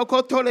yande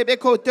lokoto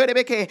lebeko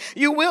torebeke.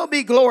 You will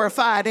be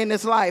glorified in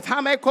this life.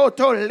 Hameko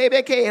to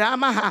lebeke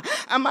amaha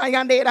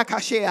amayande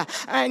rakashea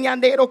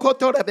anyande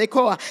lokoto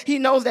lebeko. He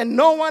knows that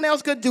no one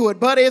else could do it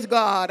but his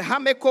God.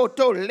 Hameko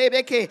to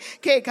lebeke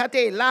ke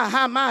kate la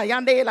hama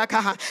yande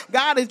lakaha.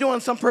 God is doing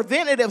some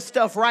preventative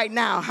stuff right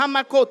now.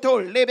 Hamako to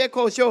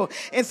lebeko sho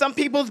in some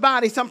people's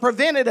body, some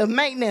preventative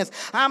maintenance.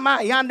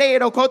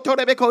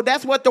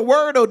 That's what the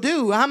word will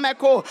do.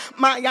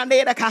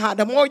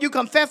 The more you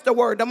confess the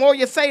word, the more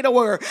you say the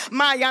word,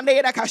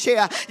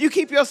 you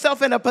keep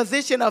yourself in a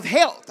position of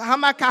health.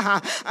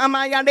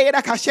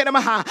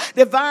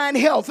 Divine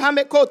health.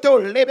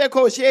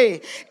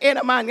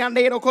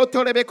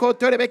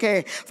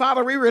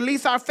 Father, we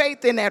release our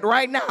faith in that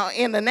right now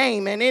in the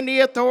name and in the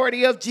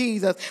authority of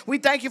Jesus. We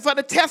thank you for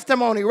the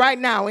testimony right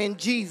now in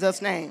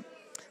Jesus' name.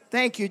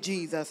 Thank you,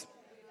 Jesus.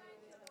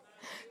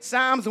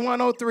 Psalms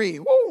 103,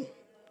 woo,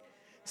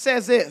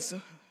 says this.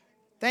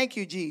 Thank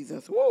you,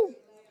 Jesus. Woo.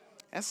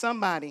 That's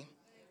somebody.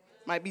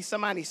 Might be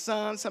somebody's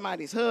son,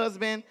 somebody's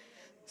husband,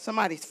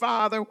 somebody's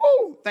father.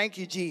 Woo. Thank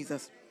you,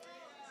 Jesus.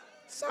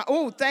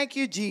 Thank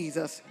you,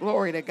 Jesus.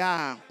 Glory to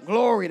God.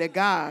 Glory to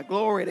God.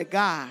 Glory to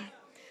God.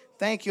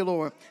 Thank you,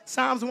 Lord.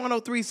 Psalms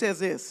 103 says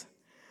this.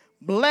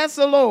 Bless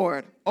the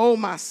Lord, O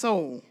my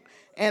soul,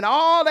 and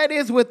all that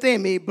is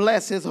within me,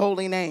 bless his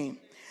holy name.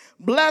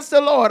 Bless the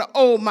Lord,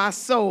 O my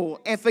soul,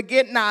 and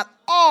forget not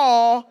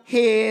all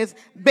his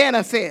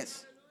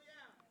benefits.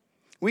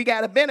 We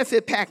got a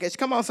benefit package.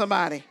 Come on,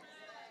 somebody.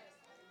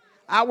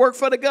 I work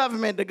for the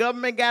government. The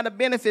government got a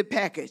benefit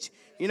package.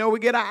 You know, we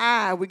get our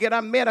eye, we get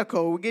our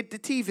medical, we get the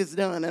teeth is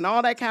done, and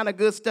all that kind of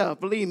good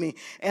stuff, believe me.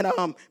 And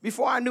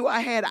before I knew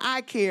I had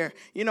eye care,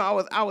 you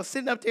know, I was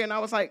sitting up there and I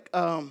was like,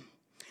 I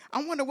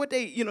wonder what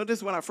they, you know, this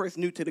is when I first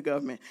knew to the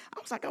government.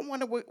 I was like, I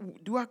wonder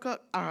what, do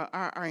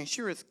our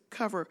insurance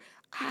cover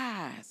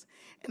eyes?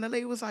 And the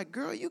lady was like,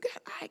 girl, you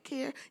got eye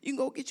care. You can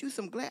go get you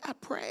some glass. I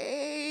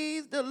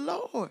praise the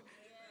Lord.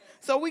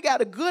 So we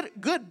got a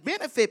good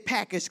benefit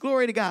package.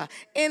 Glory to God.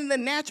 In the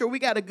natural, we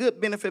got a good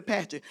benefit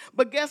package.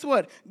 But guess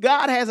what?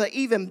 God has an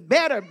even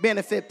better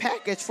benefit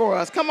package for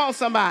us. Come on,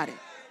 somebody.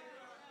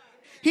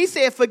 He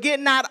said, forget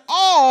not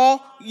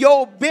all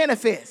your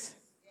benefits.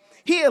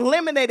 He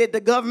eliminated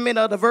the government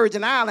of the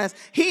Virgin Islands.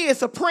 He is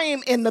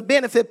supreme in the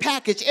benefit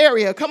package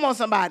area. Come on,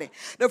 somebody.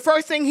 The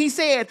first thing he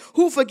said,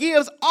 who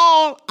forgives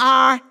all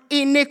our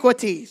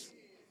iniquities.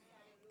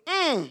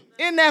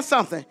 Isn't that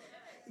something?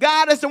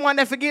 God is the one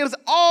that forgives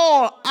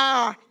all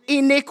our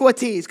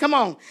iniquities. Come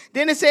on.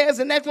 Then it says,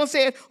 the next one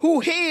says, who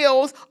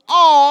heals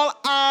all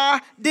our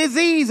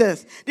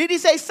diseases. Did he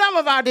say some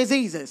of our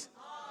diseases?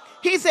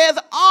 He says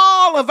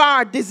all of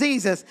our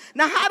diseases.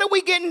 Now, how do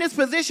we get in this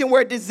position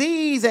where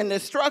disease and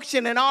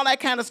destruction and all that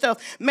kind of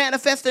stuff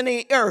manifest in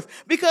the earth?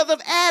 Because of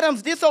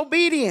Adam's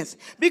disobedience,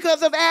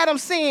 because of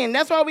Adam's sin.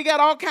 That's why we got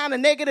all kind of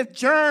negative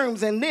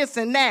germs and this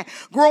and that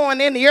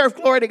growing in the earth,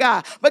 glory to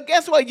God. But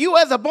guess what? You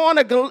as a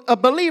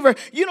believer,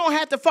 you don't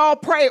have to fall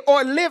prey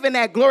or live in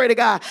that, glory to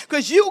God,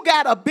 because you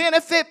got a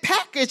benefit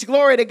package,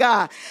 glory to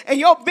God. And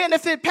your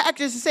benefit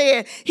package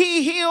said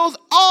he heals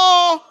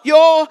all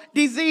your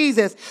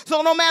diseases.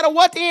 So no matter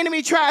what the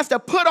enemy tries to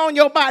put on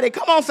your body,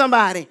 come on,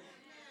 somebody.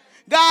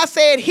 God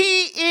said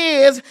he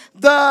is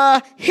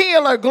the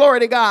healer,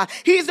 glory to God.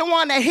 He's the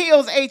one that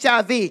heals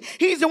HIV.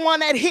 He's the one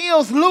that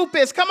heals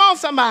lupus. Come on,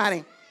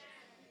 somebody.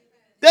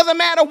 Doesn't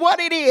matter what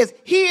it is.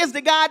 He is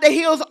the God that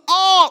heals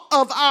all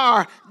of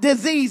our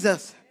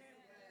diseases.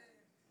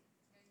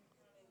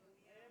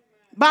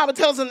 Bible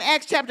tells us in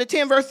Acts chapter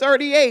 10, verse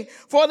 38,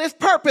 for this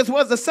purpose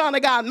was the Son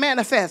of God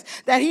manifest,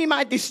 that he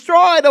might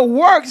destroy the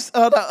works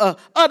of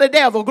the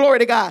devil, glory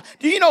to God.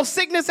 Do you know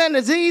sickness and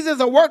disease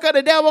is a work of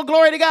the devil,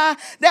 glory to God?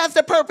 That's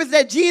the purpose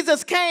that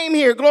Jesus came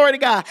here, glory to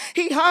God.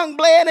 He hung,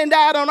 bled, and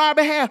died on our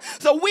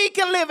behalf so we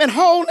can live in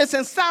wholeness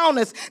and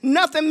soundness,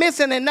 nothing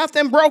missing and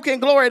nothing broken,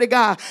 glory to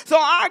God. So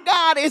our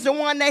God is the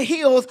one that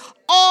heals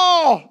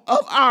all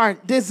of our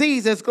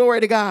diseases,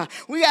 glory to God.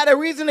 We got a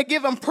reason to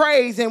give him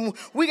praise, and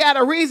we got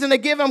a reason to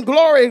give him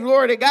glory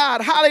to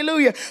God.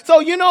 Hallelujah. So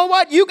you know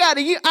what?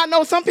 I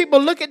know some people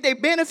look at their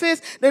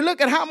benefits. They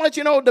look at how much,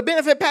 the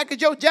benefit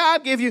package your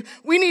job give you.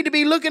 We need to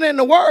be looking in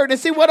the word and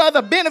see what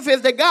other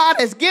benefits that God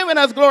has given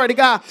us, glory to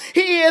God.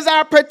 He is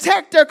our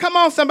protector. Come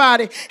on,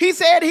 somebody. He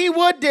said he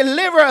would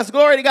deliver us,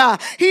 glory to God.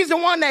 He's the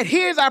one that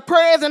hears our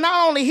prayers, and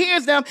not only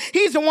hears them,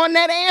 he's the one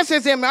that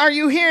answers them. Are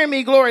you hearing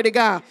me? Glory to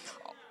God.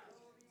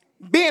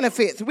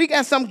 Benefits. We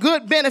got some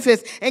good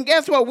benefits. And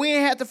guess what? We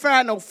ain't have to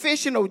fry no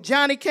fish and no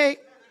Johnny cake.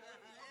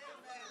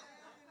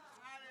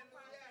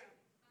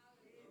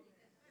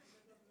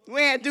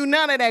 We ain't had to do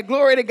none of that.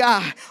 Glory to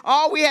God.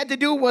 All we had to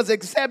do was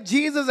accept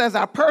Jesus as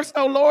our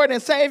personal Lord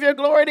and Savior.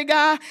 Glory to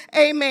God.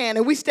 Amen.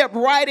 And we step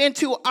right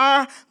into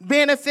our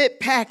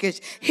benefit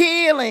package.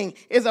 Healing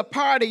is a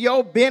part of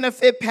your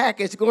benefit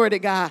package. Glory to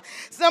God.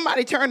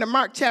 Somebody turn to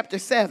Mark chapter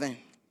 7.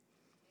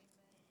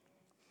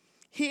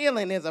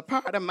 Healing is a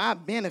part of my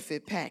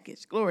benefit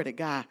package. Glory to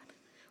God.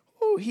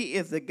 Oh, he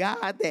is the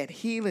God that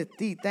healeth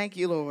thee. Thank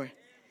you, Lord.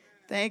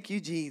 Thank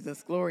you,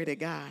 Jesus. Glory to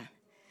God.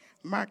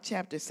 Mark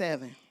chapter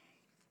 7.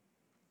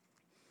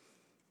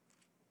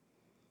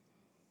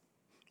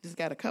 Just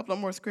got a couple of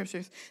more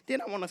scriptures. Then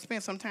I want to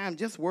spend some time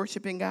just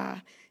worshiping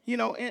God.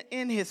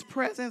 In his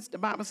presence, the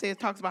Bible says,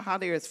 talks about how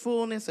there is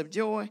fullness of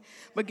joy.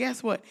 But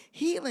guess what?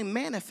 Healing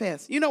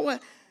manifests. You know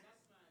what?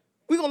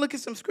 We're going to look at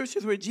some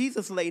scriptures where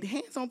Jesus laid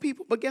hands on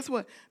people. But guess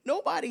what?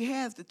 Nobody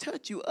has to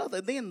touch you other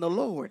than the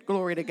Lord.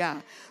 Glory to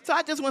God. So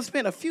I just want to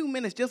spend a few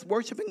minutes just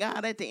worshiping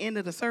God at the end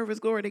of the service.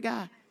 Glory to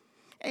God.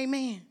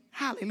 Amen.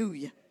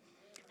 Hallelujah.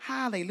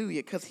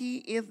 Hallelujah. Because he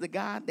is the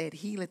God that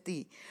healeth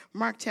thee.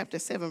 Mark chapter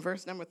 7,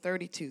 verse number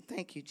 32.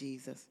 Thank you,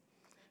 Jesus.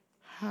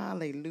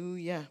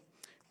 Hallelujah.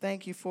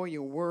 Thank you for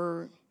your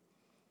word.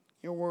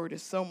 Your word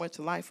is so much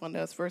life unto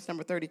us. Verse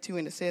number 32,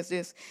 and it says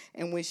this,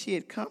 and when she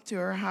had come to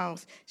her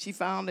house, she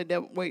found the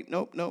devil. Wait,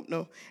 nope.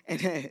 And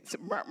it's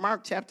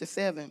Mark chapter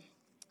 7.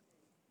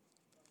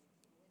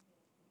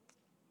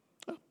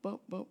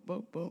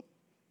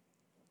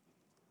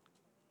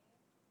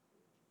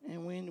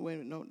 And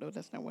no,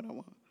 that's not what I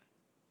want.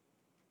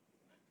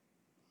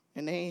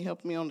 And they ain't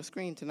helping me on the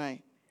screen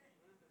tonight.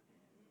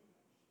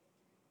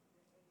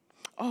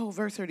 Oh,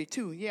 verse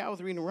 32. Yeah, I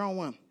was reading the wrong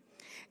one.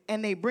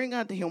 And they bring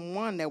unto him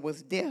one that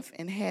was deaf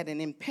and had an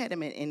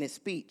impediment in his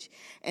speech.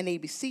 And they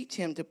beseech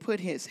him to put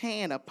his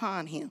hand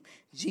upon him,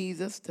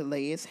 Jesus to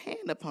lay his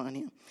hand upon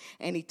him.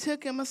 And he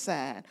took him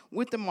aside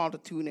with the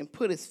multitude and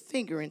put his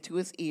finger into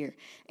his ear.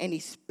 And he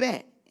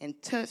spat and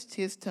touched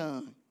his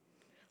tongue.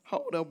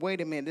 Hold up,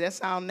 wait a minute. That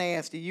sounds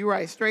nasty. You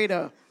right, straight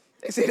up.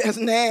 They say that's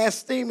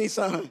nasty, me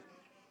son.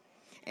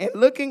 And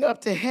looking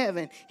up to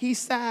heaven, he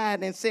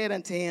sighed and said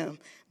unto him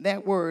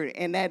that word,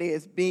 and that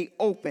is, be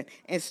open.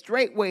 And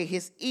straightway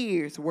his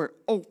ears were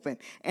open,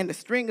 and the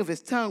string of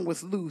his tongue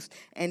was loosed,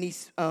 and he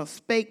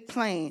spake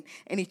plain.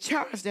 And he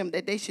charged them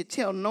that they should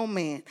tell no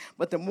man.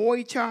 But the more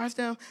he charged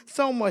them,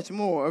 so much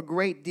more, a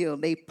great deal,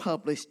 they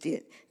published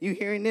it. You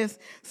hearing this?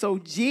 So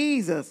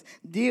Jesus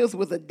deals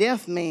with a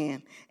deaf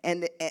man,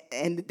 and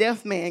the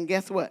deaf man,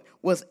 guess what,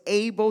 was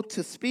able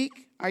to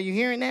speak. Are you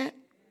hearing that?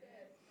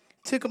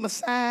 Took him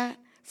aside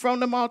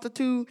from the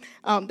multitude.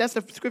 That's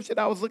the scripture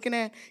that I was looking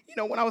at. You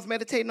know, when I was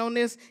meditating on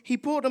this, he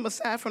pulled them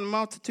aside from the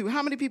multitude.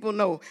 How many people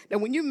know that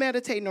when you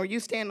meditating or you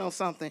stand on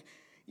something,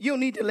 you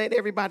need to let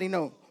everybody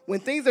know? When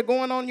things are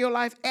going on in your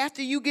life,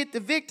 after you get the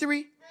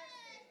victory,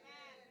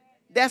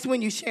 that's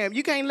when you share them.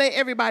 You can't let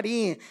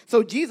everybody in.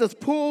 So Jesus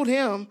pulled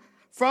him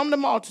from the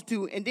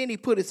multitude, and then he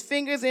put his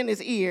fingers in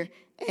his ear,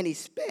 and he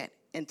spat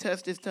and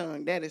touched his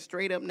tongue. That is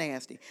straight up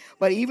nasty.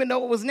 But even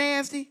though it was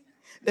nasty,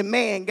 the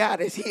man got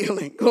his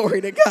healing.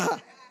 Glory to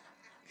God.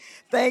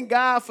 Thank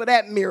God for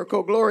that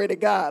miracle. Glory to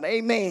God.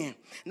 Amen.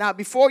 Now,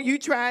 before you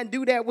try and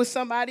do that with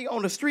somebody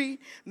on the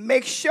street,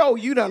 make sure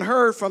you done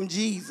heard from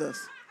Jesus.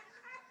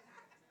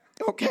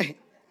 Okay.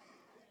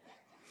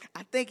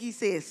 I think he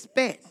said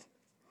spat.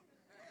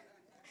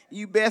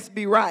 You best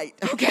be right.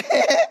 Okay.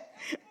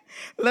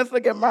 Let's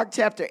look at Mark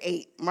chapter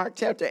 8. Mark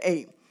chapter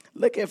 8.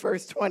 Look at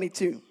verse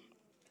 22.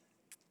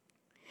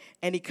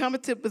 And he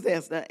cometh to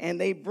Bethesda, and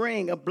they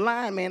bring a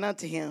blind man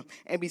unto him,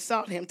 and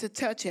besought him to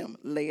touch him,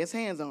 lay his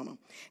hands on him.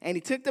 And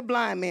he took the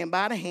blind man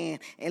by the hand,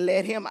 and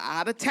led him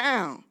out of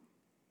town.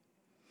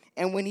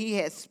 And when he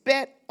had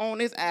spat on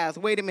his eyes,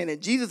 wait a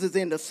minute, Jesus is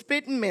in the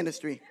spitting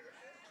ministry.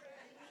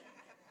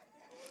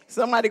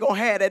 Somebody gonna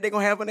have that, they're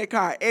gonna have in their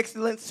car,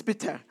 excellent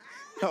spitter.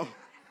 No.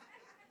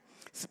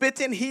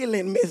 Spitting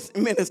healing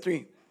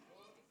ministry.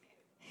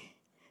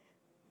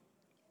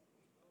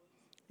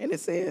 And it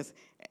says,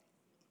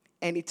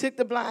 and he took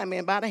the blind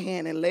man by the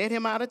hand and led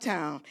him out of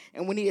town.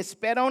 And when he had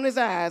spat on his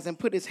eyes and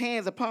put his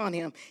hands upon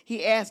him,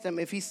 he asked him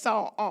if he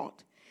saw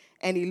aught.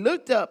 And he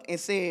looked up and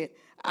said,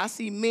 I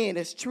see men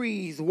as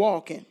trees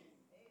walking.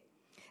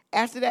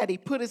 After that, he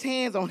put his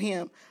hands on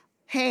him,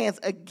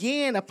 hands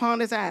again upon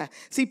his eyes.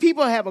 See,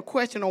 people have a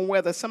question on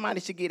whether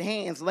somebody should get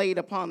hands laid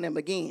upon them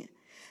again.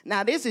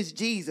 Now, this is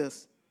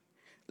Jesus.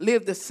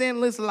 Lived a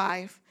sinless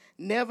life,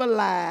 never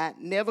lied,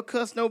 never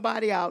cussed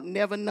nobody out,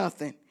 never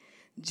nothing.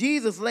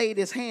 Jesus laid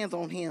his hands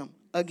on him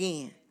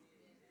again.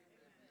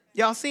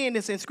 Y'all seeing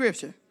this in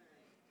Scripture?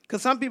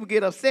 Because some people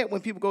get upset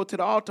when people go to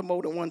the altar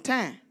more than one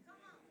time.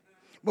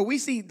 But we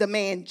see the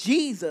man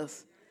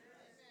Jesus,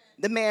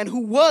 the man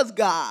who was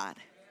God,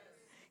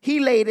 he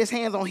laid his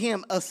hands on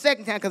him a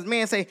second time. Because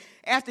man say,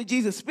 after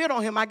Jesus spit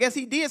on him, I guess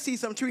he did see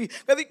some trees.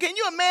 Because can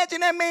you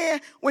imagine that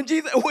man when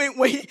Jesus,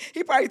 when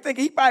he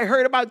probably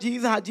heard about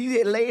Jesus, how Jesus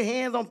had laid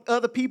hands on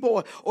other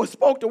people or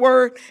spoke the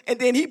word, and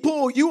then he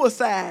pulled you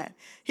aside.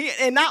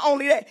 And not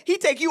only that, he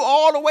take you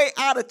all the way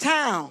out of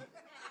town.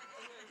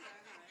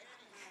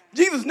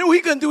 Jesus knew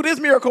he couldn't do this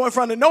miracle in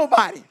front of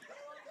nobody.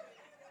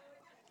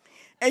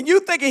 And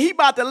you thinking he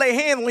about to lay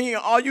hands on you,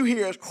 and all you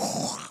hear is,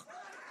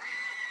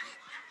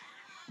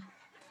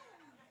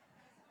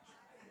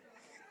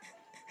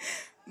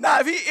 now,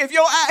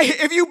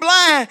 if you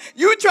blind,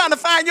 you trying to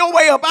find your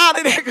way up out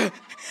of there.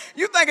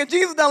 You thinking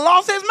Jesus done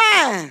lost his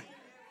mind.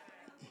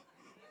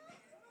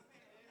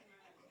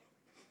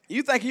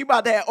 You think you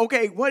about that,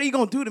 okay, what are you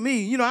going to do to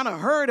me? You know, I done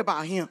heard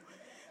about him.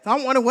 So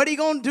I'm wondering what he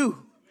going to do.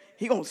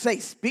 He going to say,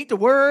 speak the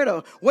word,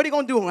 or what he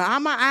going to do? How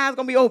my eyes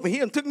going to be open? He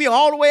done took me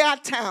all the way out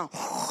of town.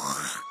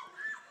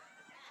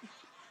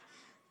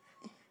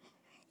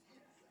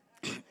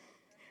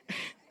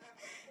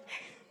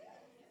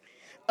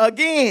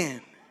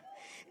 Again,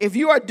 if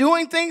you are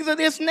doing things of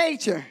this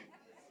nature,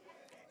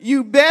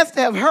 you best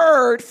have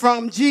heard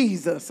from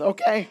Jesus,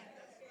 okay?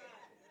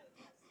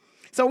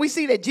 So we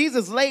see that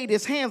Jesus laid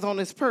his hands on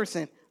this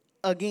person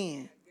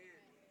again.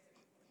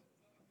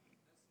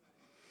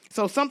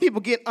 So some people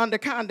get under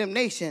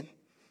condemnation,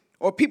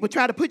 or people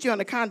try to put you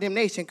under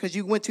condemnation because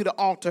you went to the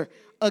altar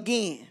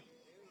again.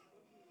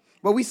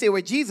 But we see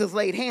where Jesus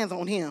laid hands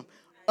on him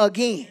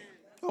again,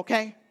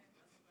 okay?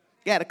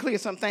 Got to clear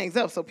some things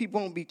up so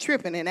people won't be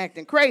tripping and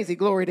acting crazy,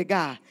 glory to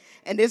God.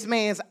 And this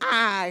man's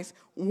eyes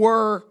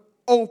were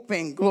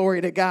open,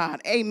 glory to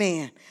God.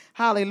 Amen.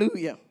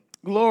 Hallelujah.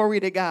 Glory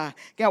to God.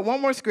 Got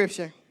one more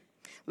scripture.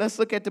 Let's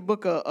look at the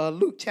book of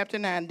Luke chapter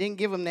 9. Didn't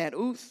give him that.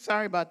 Oops,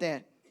 sorry about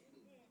that.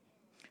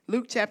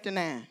 Luke chapter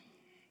 9.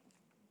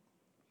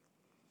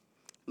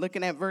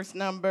 Looking at verse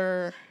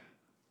number,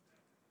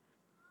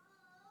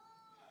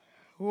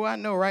 I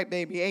know, right,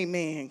 baby?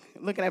 Amen.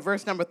 Looking at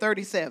verse number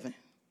 37.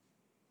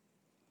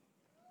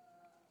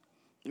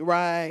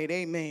 Right,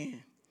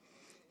 amen.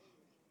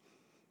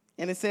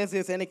 And it says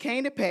this, and it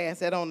came to pass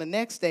that on the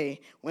next day,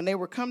 when they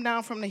were come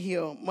down from the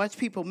hill, much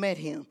people met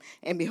him.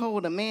 And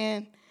behold, a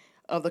man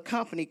of the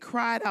company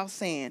cried out,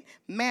 saying,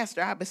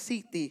 Master, I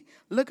beseech thee,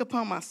 look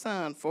upon my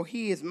son, for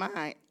he is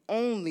my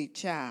only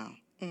child.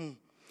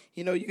 You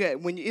You know,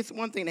 it's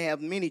one thing to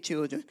have many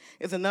children.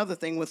 It's another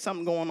thing when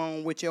something going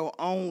on with your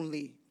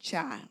only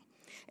child.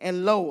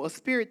 And lo, a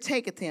spirit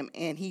taketh him,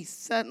 and he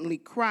suddenly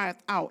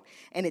crieth out,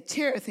 and it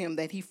teareth him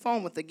that he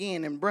foameth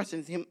again, and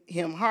brusheth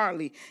him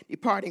hardly,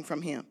 departing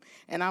from him.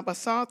 And I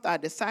besought thy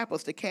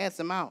disciples to cast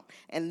him out,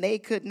 and they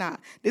could not.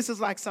 This is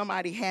like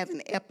somebody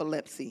having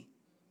epilepsy.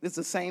 This is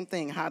the same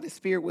thing, how the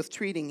spirit was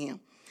treating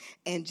him.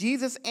 And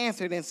Jesus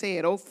answered and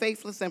said, O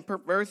faithless and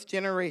perverse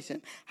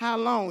generation, how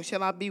long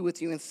shall I be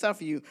with you and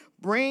suffer you?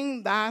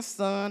 Bring thy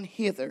son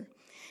hither.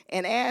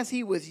 And as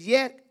he was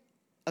yet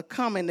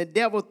coming, the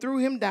devil threw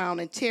him down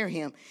and tear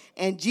him.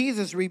 And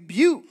Jesus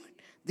rebuked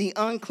the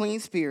unclean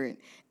spirit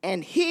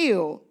and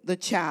healed the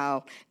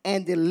child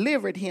and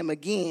delivered him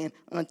again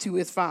unto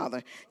his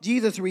father.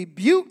 Jesus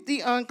rebuked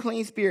the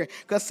unclean spirit.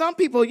 Because some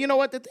people, you know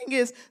what the thing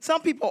is?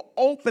 Some people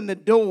open the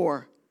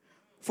door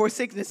for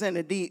sickness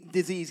and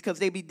disease because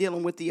they be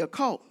dealing with the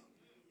occult.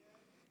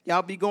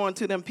 Y'all be going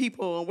to them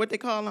people, what they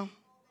call them?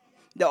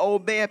 The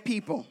old bad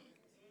people.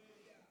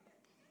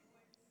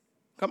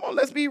 Come on,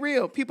 let's be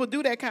real. People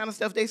do that kind of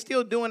stuff. They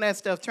still doing that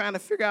stuff, trying to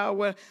figure out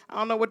I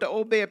don't know what the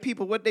old bad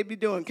people, what they be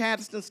doing,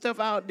 casting stuff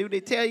out. Do they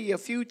tell you your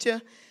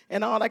future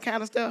and all that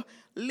kind of stuff?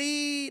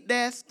 Leave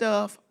that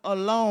stuff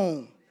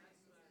alone.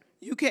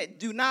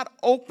 Do not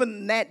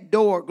open that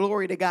door,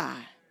 glory to God.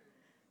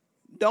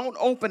 Don't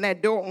open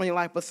that door on your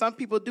life. But some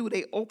people do.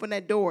 They open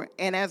that door,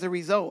 and as a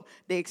result,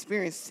 they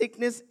experience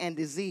sickness and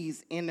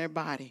disease in their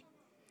body.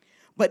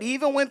 But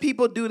even when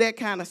people do that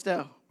kind of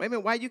stuff, wait a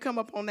minute, why you come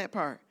up on that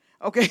part?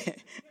 Okay,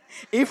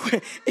 even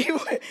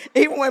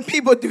when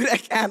people do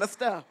that kind of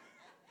stuff,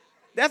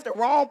 that's the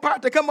wrong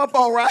part to come up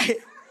on, right?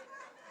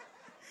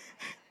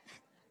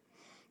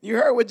 You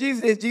heard what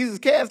Jesus did. Jesus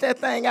cast that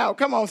thing out.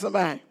 Come on,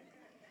 somebody.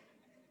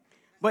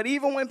 But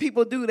even when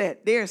people do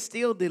that, there's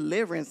still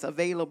deliverance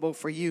available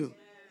for you.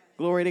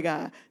 Glory to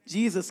God.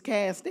 Jesus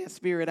cast that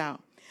spirit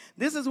out.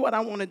 This is what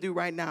I want to do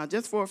right now,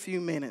 just for a few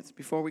minutes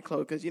before we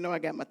close, because you know I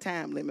got my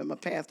time limit. My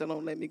pastor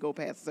don't let me go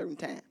past a certain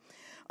time.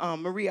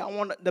 Maria, I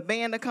want the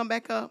band to come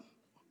back up.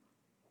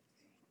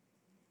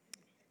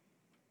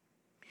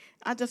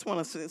 I just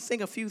want to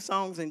sing a few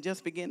songs and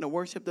just begin to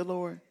worship the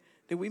Lord.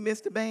 Did we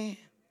miss the band?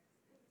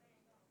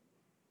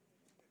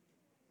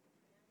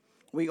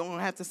 We're going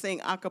to have to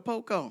sing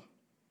Acapulco.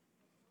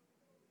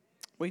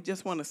 We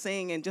just want to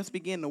sing and just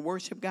begin to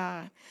worship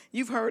God.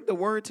 You've heard the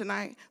word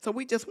tonight, so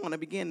we just want to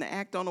begin to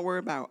act on the word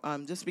about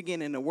just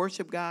beginning to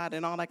worship God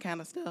and all that kind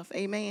of stuff.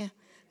 Amen.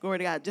 Glory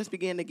to God. Just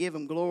begin to give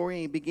him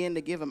glory and begin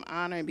to give him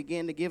honor and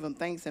begin to give him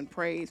thanks and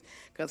praise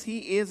because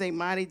he is a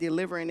mighty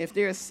deliverer. And if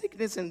there is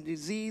sickness and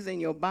disease in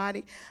your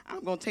body,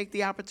 I'm going to take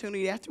the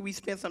opportunity after we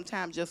spend some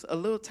time, just a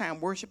little time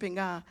worshiping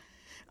God.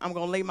 I'm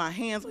going to lay my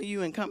hands on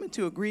you and come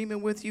into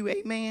agreement with you.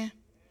 Amen.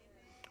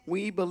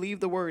 We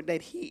believe the word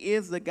that he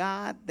is the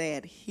God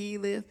that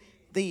healeth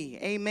thee.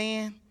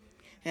 Amen.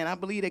 And I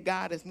believe that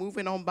God is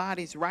moving on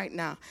bodies right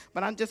now.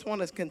 But I just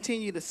want to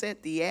continue to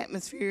set the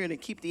atmosphere and to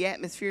keep the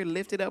atmosphere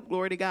lifted up.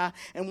 Glory to God.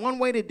 And one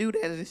way to do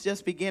that is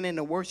just beginning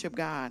to worship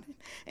God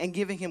and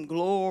giving him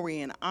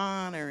glory and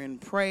honor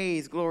and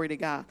praise. Glory to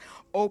God.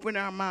 Open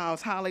our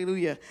mouths.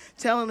 Hallelujah.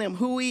 Telling him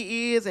who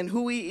he is and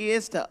who he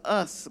is to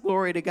us.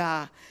 Glory to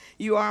God.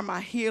 You are my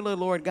healer,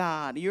 Lord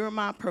God. You're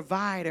my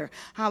provider.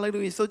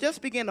 Hallelujah. So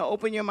just begin to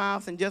open your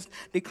mouth and just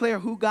declare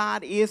who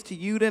God is to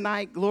you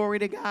tonight. Glory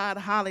to God.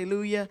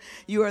 Hallelujah.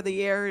 You are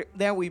the air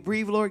that we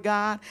breathe, Lord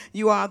God.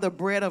 You are the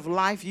bread of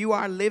life. You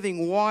are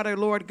living water,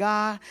 Lord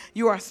God.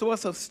 You are a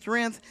source of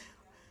strength.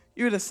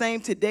 You're the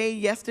same today,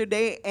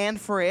 yesterday, and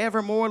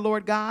forevermore,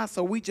 Lord God.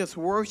 So we just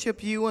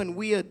worship you and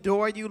we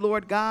adore you,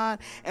 Lord God,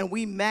 and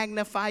we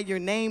magnify your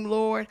name,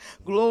 Lord.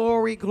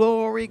 Glory,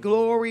 glory,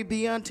 glory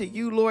be unto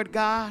you, Lord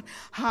God.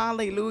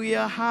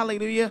 Hallelujah,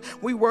 hallelujah.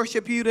 We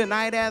worship you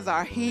tonight as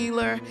our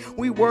healer.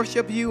 We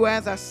worship you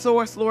as our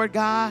source, Lord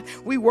God.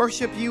 We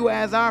worship you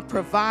as our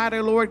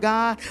provider, Lord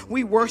God.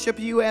 We worship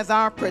you as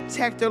our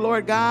protector,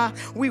 Lord God.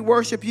 We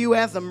worship you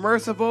as a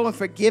merciful and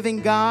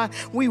forgiving God.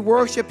 We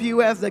worship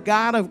you as the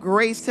God of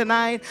grace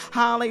tonight.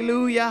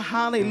 Hallelujah,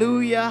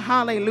 hallelujah,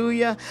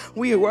 hallelujah.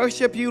 We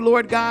worship you,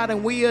 Lord God,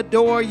 and we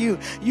adore you.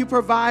 You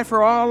provide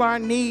for all our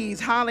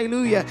needs.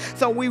 Hallelujah.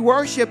 So we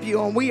worship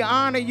you and we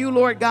honor you,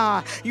 Lord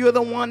God. You're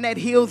the one that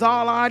heals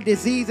all our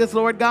diseases,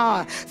 Lord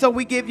God. So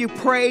we give you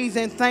praise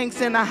and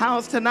thanks in the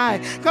house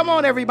tonight. Come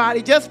on,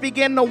 everybody, just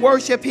begin to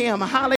worship him. Hallelujah.